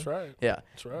 right. Download? That's right. Yeah.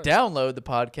 That's right. Download the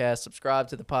podcast, subscribe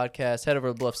to the podcast, head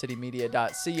over to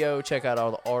bluffcitymedia.co, check out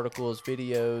all the articles,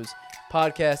 videos,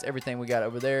 podcasts, everything we got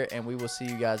over there, and we will see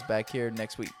you guys back here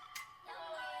next week.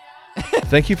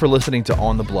 Thank you for listening to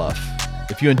On The Bluff.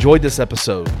 If you enjoyed this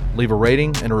episode, leave a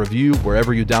rating and a review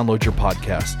wherever you download your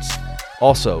podcasts.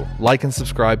 Also, like and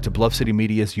subscribe to Bluff City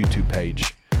Media's YouTube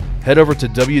page. Head over to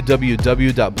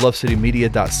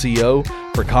www.bluffcitymedia.co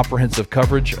for comprehensive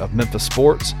coverage of Memphis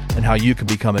sports and how you can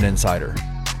become an insider.